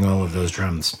had to bring all of those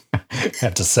drums.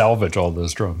 Had to salvage all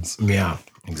those drums. Yeah,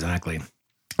 exactly.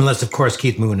 Unless, of course,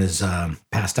 Keith Moon is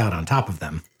passed out on top of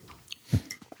them.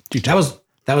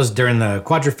 That was during the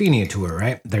Quadrophenia tour,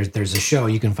 right? There's a show,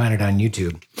 you can find it on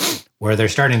YouTube, where they're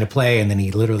starting to play and then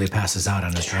he literally passes out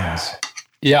on his drums.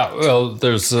 Yeah, well,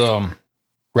 there's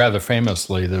rather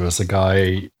famously, there was a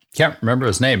guy, can't remember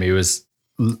his name. He was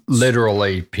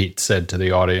literally, Pete said to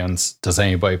the audience, "Does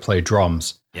anybody play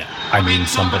drums?" Yeah. I mean,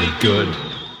 somebody good.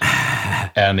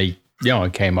 And he,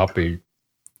 came up. He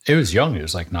was young. He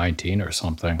was like 19 or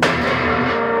something.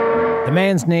 The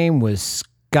man's name was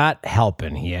Scott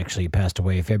Halpin. He actually passed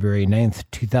away February 9th,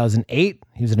 2008.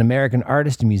 He was an American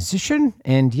artist and musician.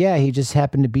 And yeah, he just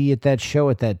happened to be at that show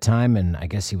at that time. And I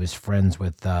guess he was friends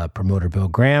with promoter Bill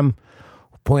Graham,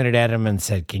 who pointed at him and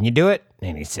said, "Can you do it?"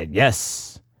 And he said,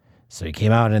 "Yes." So he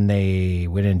came out and they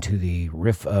went into the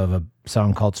riff of a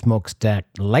song called Smokestack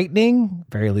Lightning,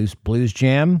 very loose blues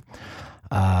jam.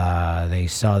 They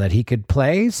saw that he could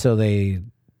play, so they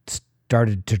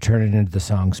started to turn it into the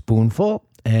song Spoonful,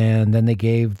 and then they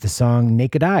gave the song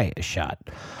Naked Eye a shot.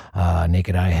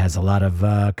 Naked Eye has a lot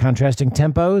of contrasting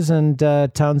tempos, and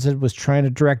Townsend was trying to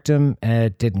direct him, and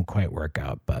it didn't quite work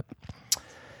out. But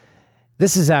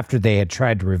this is after they had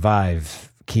tried to revive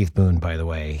Keith Moon, by the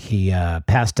way. He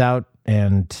passed out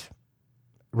and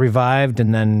revived,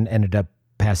 and then ended up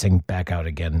passing back out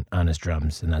again on his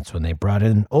drums, and that's when they brought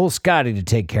in old Scotty to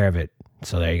take care of it.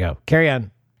 So there you go. Carry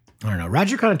on. I don't know.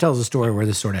 Roger kind of tells a story where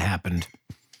this sort of happened,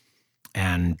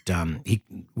 and he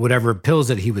whatever pills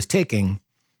that he was taking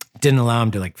didn't allow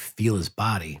him to like feel his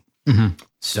body. Mm-hmm.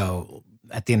 So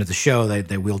at the end of the show,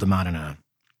 they wheeled him out in a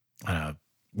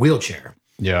wheelchair.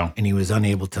 Yeah. And he was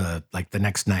unable to, like, the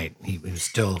next night he was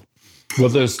still. Well,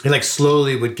 there's He like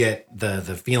slowly would get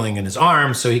the feeling in his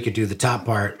arm so he could do the top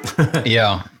part.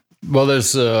 yeah. Well,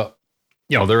 there's there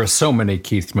are so many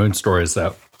Keith Moon stories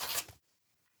that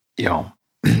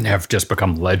have just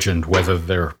become legend, whether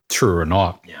they're true or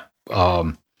not. Yeah.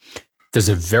 There's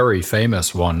a very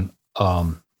famous one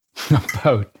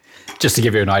about, just to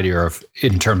give you an idea of,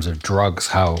 in terms of drugs,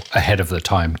 how ahead of the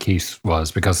time Keith was,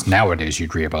 because nowadays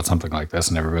you'd read about something like this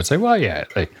and everybody would say, well, yeah,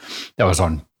 that was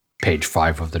on page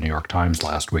 5 of the New York Times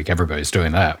last week. Everybody's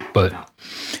doing that. But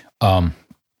there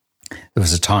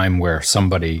was a time where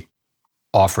somebody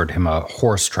offered him a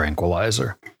horse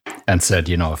tranquilizer and said,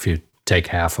 if you take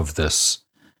half of this,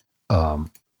 I'll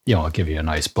give you a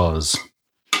nice buzz.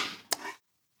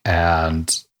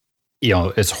 And,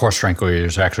 it's horse tranquilizer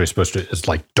is actually supposed to, it's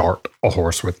like dart a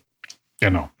horse with,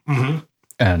 Mm-hmm.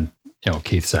 And,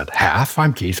 Keith said, half?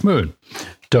 I'm Keith Moon.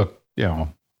 Took,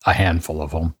 a handful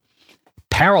of them,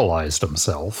 paralyzed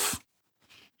himself.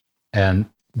 And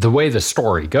the way the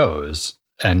story goes,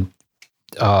 and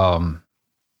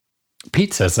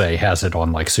Pete says that he has it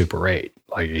on like Super 8.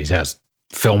 Like he has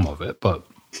film of it, but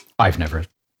I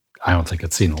don't think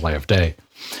it's seen the light of day.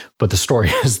 But the story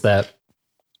is that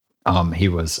he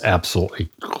was absolutely,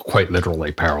 quite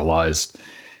literally paralyzed.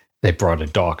 They brought a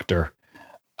doctor,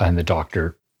 and the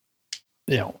doctor,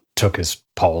 took his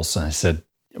pulse, and I said,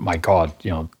 my God,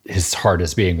 his heart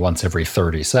is beating once every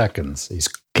 30 seconds. He's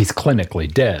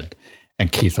clinically dead.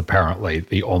 And Keith, apparently,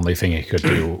 the only thing he could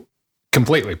do,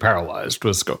 completely paralyzed,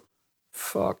 was go,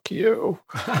 fuck you.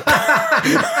 And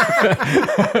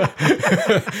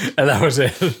that was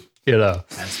it.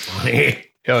 That's funny.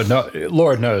 No,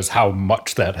 Lord knows how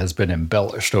much that has been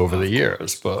embellished over the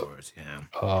years. But Yeah.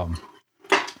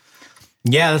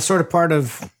 Yeah, that's sort of part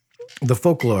of the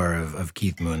folklore of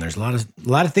Keith Moon. There's a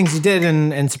lot of things he did,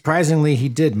 and surprisingly, he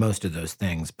did most of those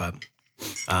things. But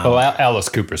Alice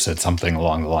Cooper said something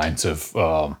along the lines of,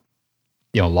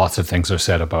 lots of things are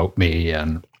said about me,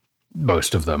 and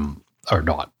most of them are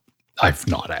not. I've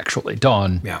not actually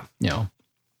done. Yeah.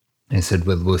 He said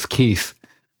with Keith,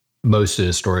 most of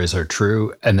his stories are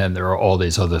true, and then there are all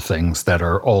these other things that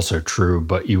are also true,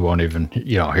 but you won't even,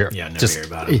 hear. Yeah, never hear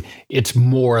about it. It's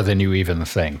more than you even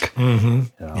think.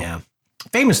 Mm-hmm. Yeah.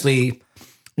 Famously,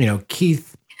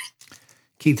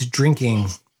 Keith's drinking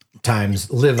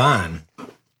times live on.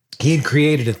 He had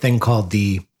created a thing called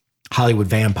the Hollywood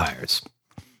Vampires,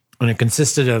 and it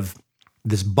consisted of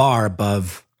this bar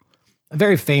above a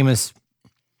very famous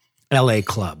LA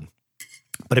club.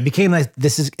 But it became like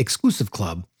this is exclusive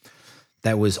club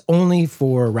that was only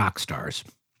for rock stars.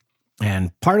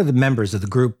 And part of the members of the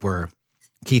group were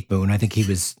Keith Moon. I think he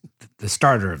was the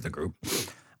starter of the group.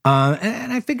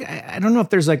 And I think, I don't know if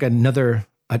there's like another,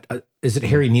 is it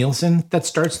Harry Nielsen that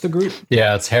starts the group?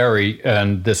 Yeah, it's Harry.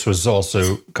 And this was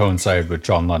also coincided with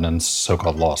John Lennon's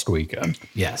so-called Lost Weekend.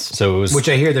 Yes. So it was, which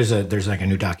I hear there's like a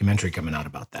new documentary coming out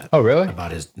about that. Oh, really?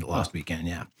 About his Lost Weekend,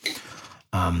 yeah.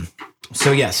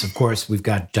 So yes, of course, we've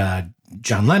got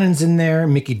John Lennon's in there,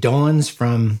 Mickey Dolenz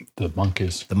from the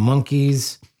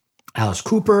Monkees, Alice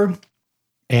Cooper,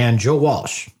 and Joe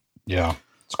Walsh. Yeah,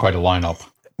 it's quite a lineup.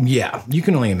 Yeah, you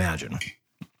can only imagine.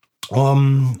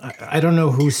 I don't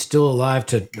know who's still alive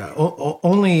to.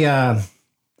 Only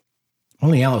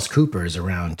Alice Cooper is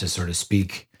around to sort of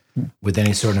speak with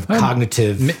any sort of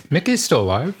cognitive. Mickey's still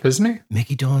alive, isn't he?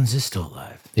 Mickey Dolenz is still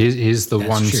alive. He's the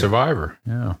one true. survivor.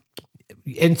 Yeah.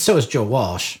 And so is Joe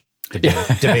Walsh,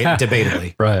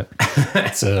 debatably. Right.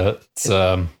 It's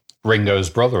Ringo's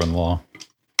brother-in-law,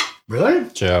 Really?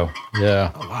 Joe.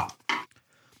 Yeah. Oh, wow.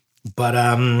 But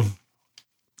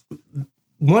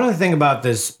one other thing about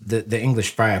this, the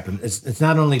English fry up, it's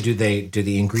not only do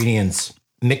the ingredients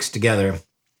mix together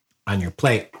on your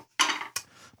plate,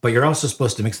 but you're also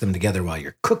supposed to mix them together while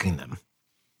you're cooking them.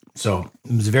 So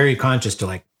I was very conscious to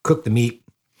like cook the meat.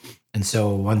 And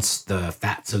so once the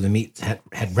fats of the meat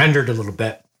had rendered a little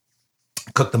bit,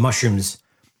 cook the mushrooms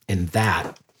in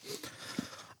that.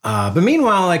 But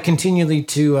meanwhile, I continually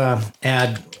to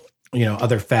add,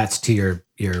 other fats to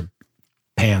your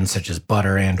pan, such as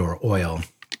butter and or oil.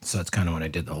 So that's kind of what I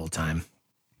did the whole time.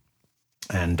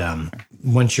 And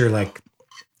once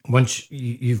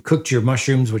you've cooked your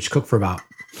mushrooms, which cook for about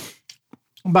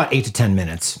 8 to 10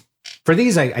 minutes. For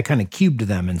these, I kind of cubed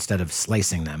them instead of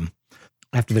slicing them.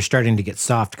 After they're starting to get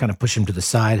soft, kind of push them to the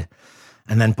side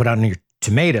and then put on your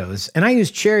tomatoes. And I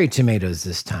used cherry tomatoes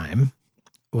this time,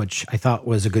 which I thought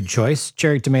was a good choice.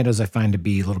 Cherry tomatoes I find to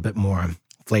be a little bit more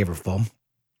flavorful.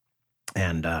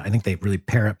 And I think they really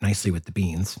pair up nicely with the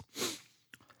beans.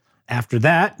 After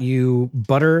that, you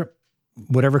butter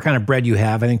whatever kind of bread you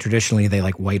have. I think traditionally they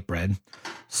like white bread.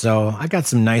 So I got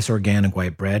some nice organic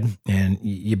white bread, and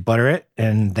you butter it,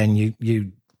 and then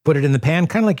you put it in the pan,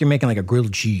 kind of like you're making like a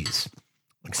grilled cheese,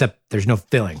 except there's no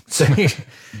filling. So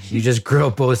you just grill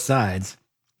both sides.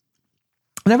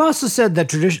 And I've also said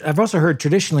that I've also heard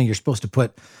traditionally you're supposed to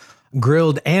put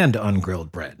grilled and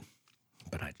ungrilled bread,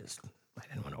 but I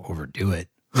didn't want to overdo it.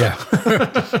 Yeah.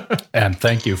 And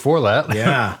thank you for that.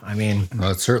 Yeah. I mean,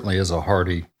 Well, it certainly is a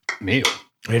hearty meal.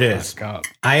 it is. God.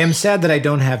 I am sad that I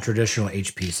don't have traditional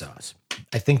HP sauce.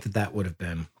 I think that would have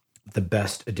been the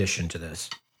best addition to this.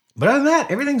 But other than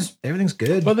that, everything's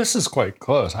good. Well, this is quite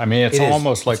close. I mean, it's It is.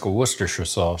 almost like a Worcestershire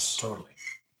sauce. Totally.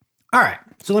 All right.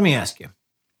 So let me ask you.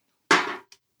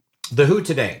 The Who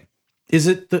today. Is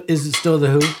it still the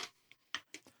Who?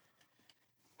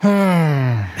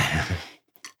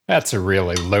 That's a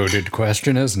really loaded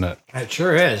question, isn't it? It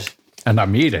sure is. And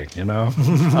I'm eating,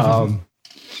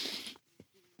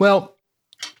 Well,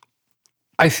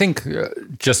 I think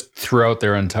just throughout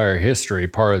their entire history,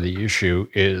 part of the issue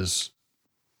is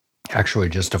actually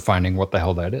just defining what the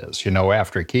hell that is.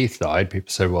 After Keith died, people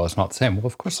said, well, it's not the same. Well,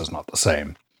 of course it's not the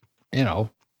same.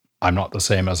 I'm not the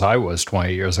same as I was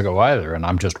 20 years ago either, and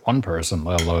I'm just one person,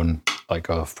 let alone like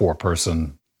a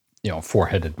four-person,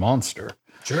 four-headed monster.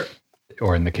 Sure.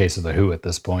 Or in the case of the Who at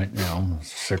this point,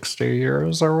 60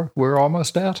 years or we're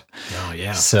almost at. Oh,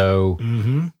 yeah. So,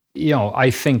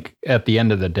 I think at the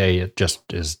end of the day, it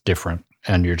just is different,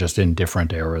 and you're just in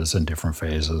different eras and different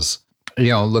phases.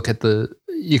 Look at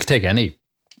you could take any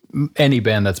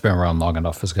band that's been around long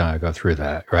enough is going to go through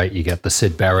that, right? You get the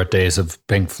Syd Barrett days of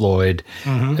Pink Floyd,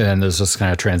 and there's this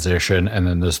kind of transition, and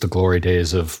then there's the glory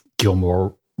days of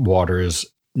Gilmore Waters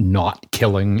not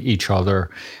killing each other,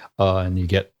 and you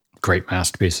get great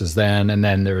masterpieces then, and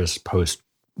then there's post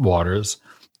Waters.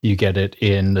 You get it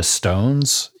in the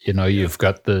Stones. You've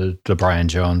got the Brian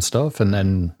Jones stuff, and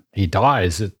then he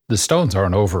dies. The Stones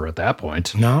aren't over at that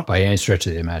point. No. By any stretch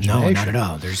of the imagination. No, not at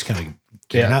all. They're just kind of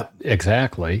getting up.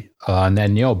 Exactly. And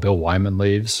then, Bill Wyman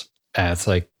leaves, and it's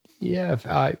like,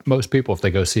 most people, if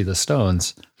they go see the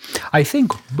Stones, I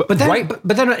think. But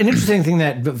then an interesting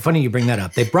thing funny you bring that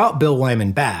up. They brought Bill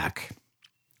Wyman back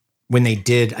when they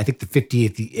did, I think, the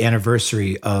 50th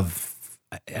anniversary of,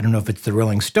 I don't know if it's the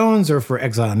Rolling Stones or for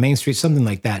Exile on Main Street, something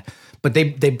like that. But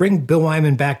they bring Bill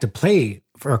Wyman back to play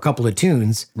for a couple of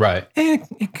tunes. Right. And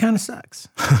it kind of sucks.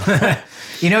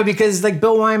 Because like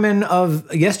Bill Wyman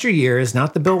of yesteryear is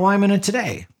not the Bill Wyman of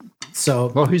today. So,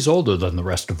 well, he's older than the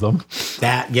rest of them.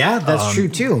 That's true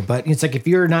too. But it's like if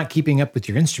you're not keeping up with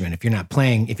your instrument, if you're not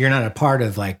playing, if you're not a part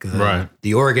of like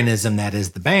the organism that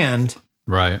is the band,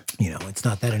 right? It's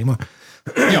not that anymore.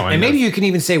 And maybe you can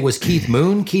even say, was Keith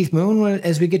Moon,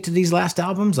 as we get to these last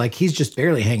albums, like he's just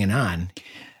barely hanging on.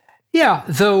 Yeah,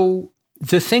 though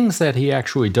the things that he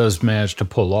actually does manage to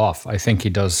pull off, I think he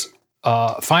does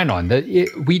fine on.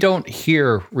 We don't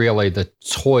hear really the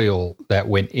toil that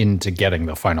went into getting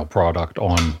the final product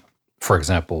on, for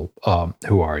example,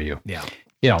 Who Are You?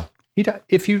 Yeah.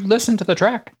 If you listen to the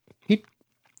track,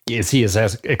 is he as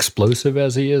explosive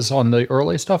as he is on the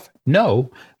early stuff? No,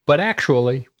 but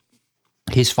actually,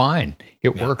 he's fine.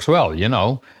 It works well,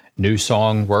 New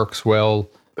song works well.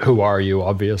 Who Are You,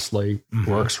 obviously,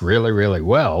 works really, really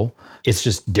well. It's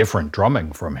just different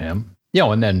drumming from him.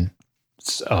 And then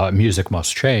Music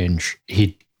Must Change.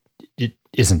 it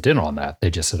isn't in on that. They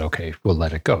just said, okay, we'll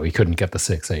let it go. He couldn't get the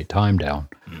 6/8 time down.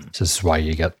 So this is why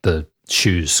you get the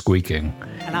shoes squeaking.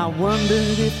 And I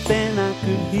wondered if then I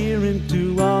could hear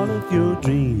into all of your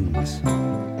dreams.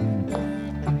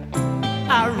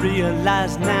 I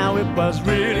realize now it was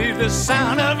really the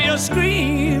sound of your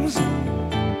screams.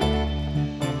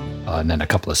 And then a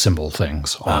couple of cymbal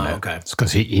things on it. Okay.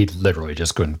 Because he literally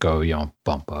just couldn't go,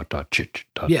 bump, like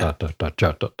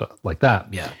that.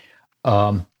 Yeah.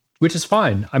 Which is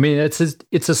fine. I mean, it's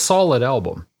a solid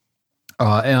album.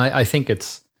 And I think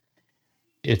it's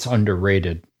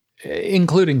underrated,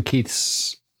 including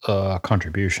Keith's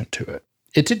contribution to it.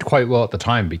 It did quite well at the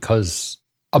time because,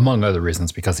 among other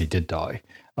reasons, because he did die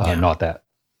not that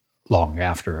long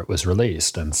after it was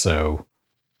released. And so,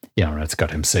 and it's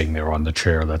got him sitting there on the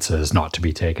chair that says not to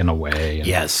be taken away. And,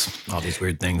 Yes. All these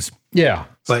weird things. Yeah.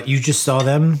 But you just saw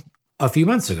them a few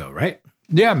months ago, right?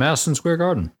 Yeah, Madison Square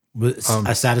Garden. Was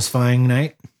a satisfying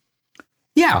night?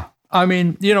 Yeah. I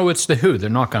mean, it's The Who. They're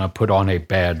not going to put on a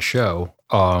bad show,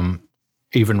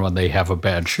 even when they have a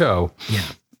bad show.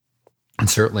 Yeah. And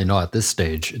certainly not at this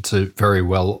stage. It's a very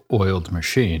well-oiled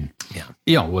machine.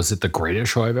 Yeah. Was it the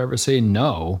greatest show I've ever seen?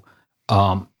 No.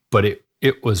 But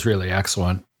it was really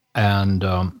excellent. And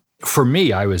for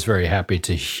me, I was very happy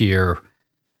to hear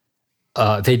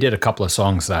they did a couple of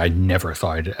songs that I never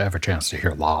thought I'd have a chance to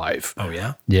hear live. Oh,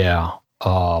 yeah? Yeah.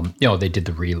 They did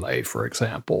The Relay, for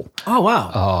example. Oh,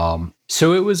 wow.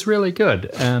 So it was really good.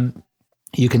 And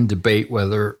you can debate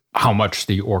how much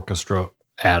the orchestra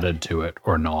added to it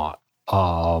or not.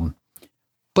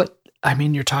 But I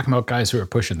mean, you're talking about guys who are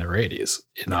pushing their 80s,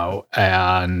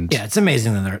 and Yeah, it's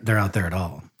amazing that they're out there at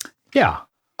all. yeah,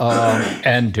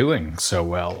 and doing so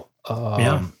well.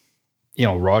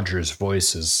 Roger's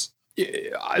voice is,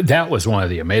 that was one of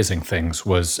the amazing things,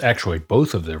 was actually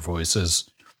both of their voices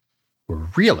were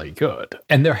really good.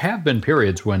 And there have been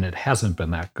periods when it hasn't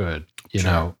been that good.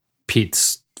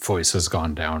 Pete's voice has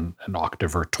gone down an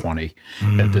octave or 20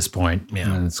 at this point.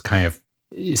 Yeah. And it's kind of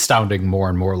sounding more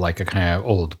and more like a kind of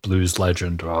old blues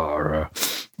legend or,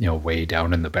 way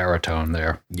down in the baritone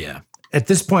there. Yeah. At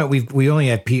this point, we only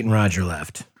have Pete and Roger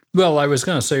left. Well, I was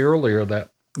going to say earlier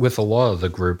that with a lot of the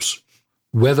groups,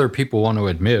 whether people want to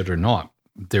admit it or not,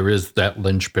 there is that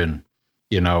linchpin,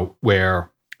 where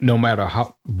no matter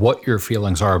what your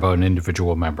feelings are about an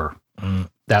individual member,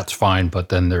 that's fine. But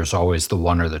then there's always the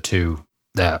one or the two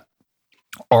that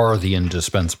are the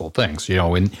indispensable things.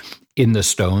 In the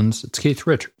Stones, it's Keith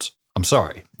Richards. I'm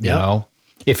sorry.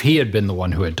 If he had been the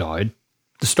one who had died,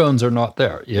 the Stones are not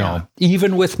there.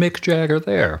 Even with Mick Jagger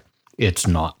there, it's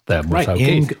not them without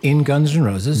Keith. In Guns N'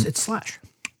 Roses, it's Slash.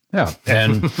 Yeah.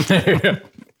 And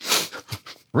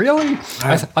really?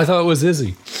 I thought it was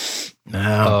Izzy.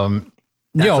 No.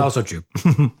 That's also true.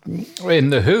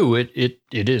 In The Who, it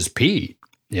is Pete,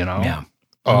 Yeah.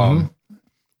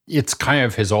 It's kind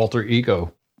of his alter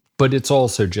ego, but it's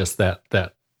also just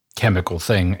that chemical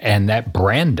thing and that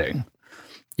branding,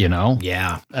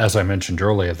 Yeah. As I mentioned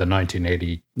earlier, the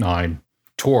 1989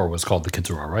 tour was called the Kids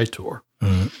Are All Right Tour.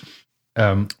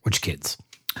 Which kids?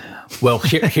 Well,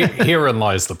 herein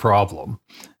lies the problem.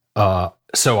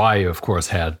 So I, of course,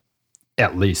 had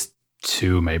at least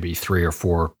 2, maybe 3 or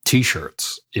 4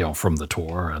 T-shirts, from the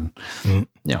tour, and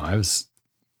I was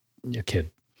a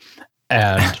kid,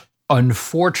 and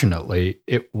unfortunately,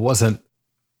 it wasn't.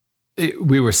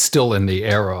 We were still in the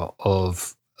era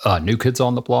of New Kids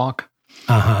on the Block,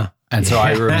 and so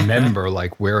I remember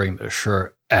wearing the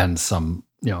shirt and some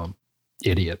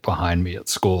idiot behind me at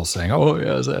school saying, "Oh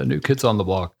yeah, is that a New Kids on the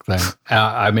Block thing?"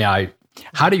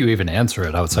 How do you even answer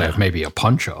it outside of maybe a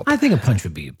punch up? I think a punch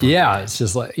would be. It's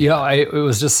just it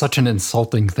was just such an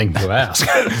insulting thing to ask.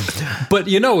 But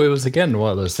it was again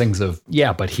one of those things of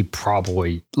but he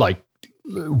probably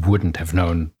wouldn't have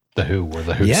known The Who or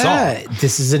The Who song.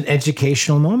 This is an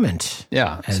educational moment.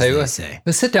 Yeah, as they say.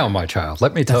 Let's sit down, my child.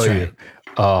 Let me tell you.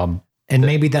 And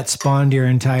maybe that spawned your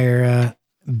entire,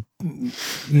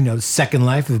 second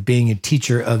life of being a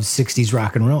teacher of 60s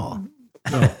rock and roll.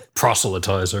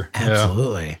 Proselytizer.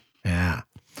 Absolutely. Yeah.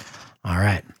 All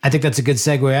right. I think that's a good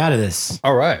segue out of this.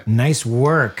 All right. Nice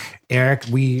work, Eric.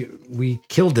 We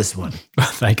killed this one.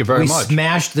 Thank you very much. We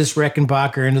smashed this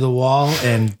Rickenbacker into the wall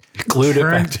and glued it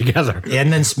back together.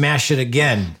 And then smashed it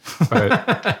again.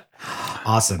 Right.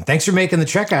 Awesome. Thanks for making the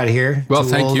trek out here. Well, to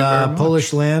thank old, you very much.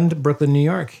 Polish land, Brooklyn, New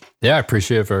York. Yeah, I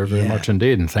appreciate it very, very much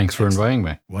indeed. And thanks for inviting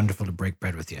me. Wonderful to break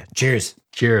bread with you. Cheers.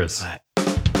 Cheers. Bye.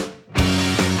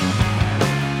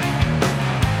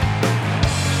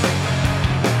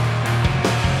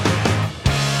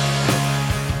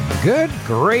 Good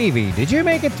gravy. Did you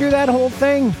make it through that whole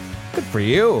thing? Good for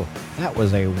you. That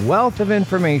was a wealth of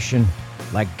information,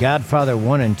 like Godfather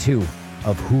 1 and 2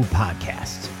 of Who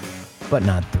podcasts, but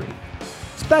not 3.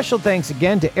 Special thanks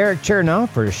again to Eric Chernoff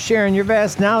for sharing your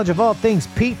vast knowledge of all things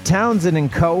Pete Townsend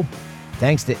and Co.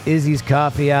 Thanks to Izzy's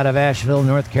Coffee out of Asheville,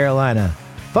 North Carolina.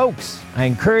 Folks, I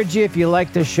encourage you, if you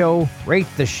like the show, rate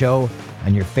the show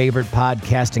on your favorite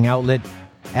podcasting outlet,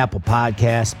 Apple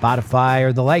Podcasts, Spotify,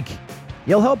 or the like.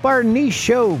 You'll help our niche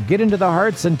show get into the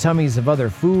hearts and tummies of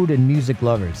other food and music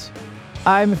lovers.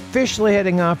 I'm officially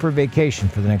heading off for vacation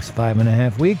for the next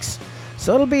 5.5 weeks,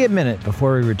 so it'll be a minute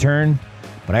before we return.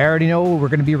 But I already know we're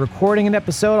going to be recording an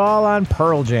episode all on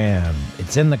Pearl Jam.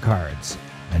 It's in the cards.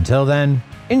 Until then,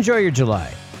 enjoy your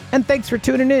July. And thanks for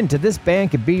tuning in to This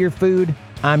Band Could Be Your Food.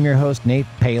 I'm your host, Nate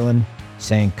Palin,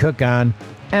 saying cook on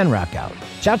and rock out.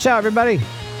 Ciao, ciao, everybody.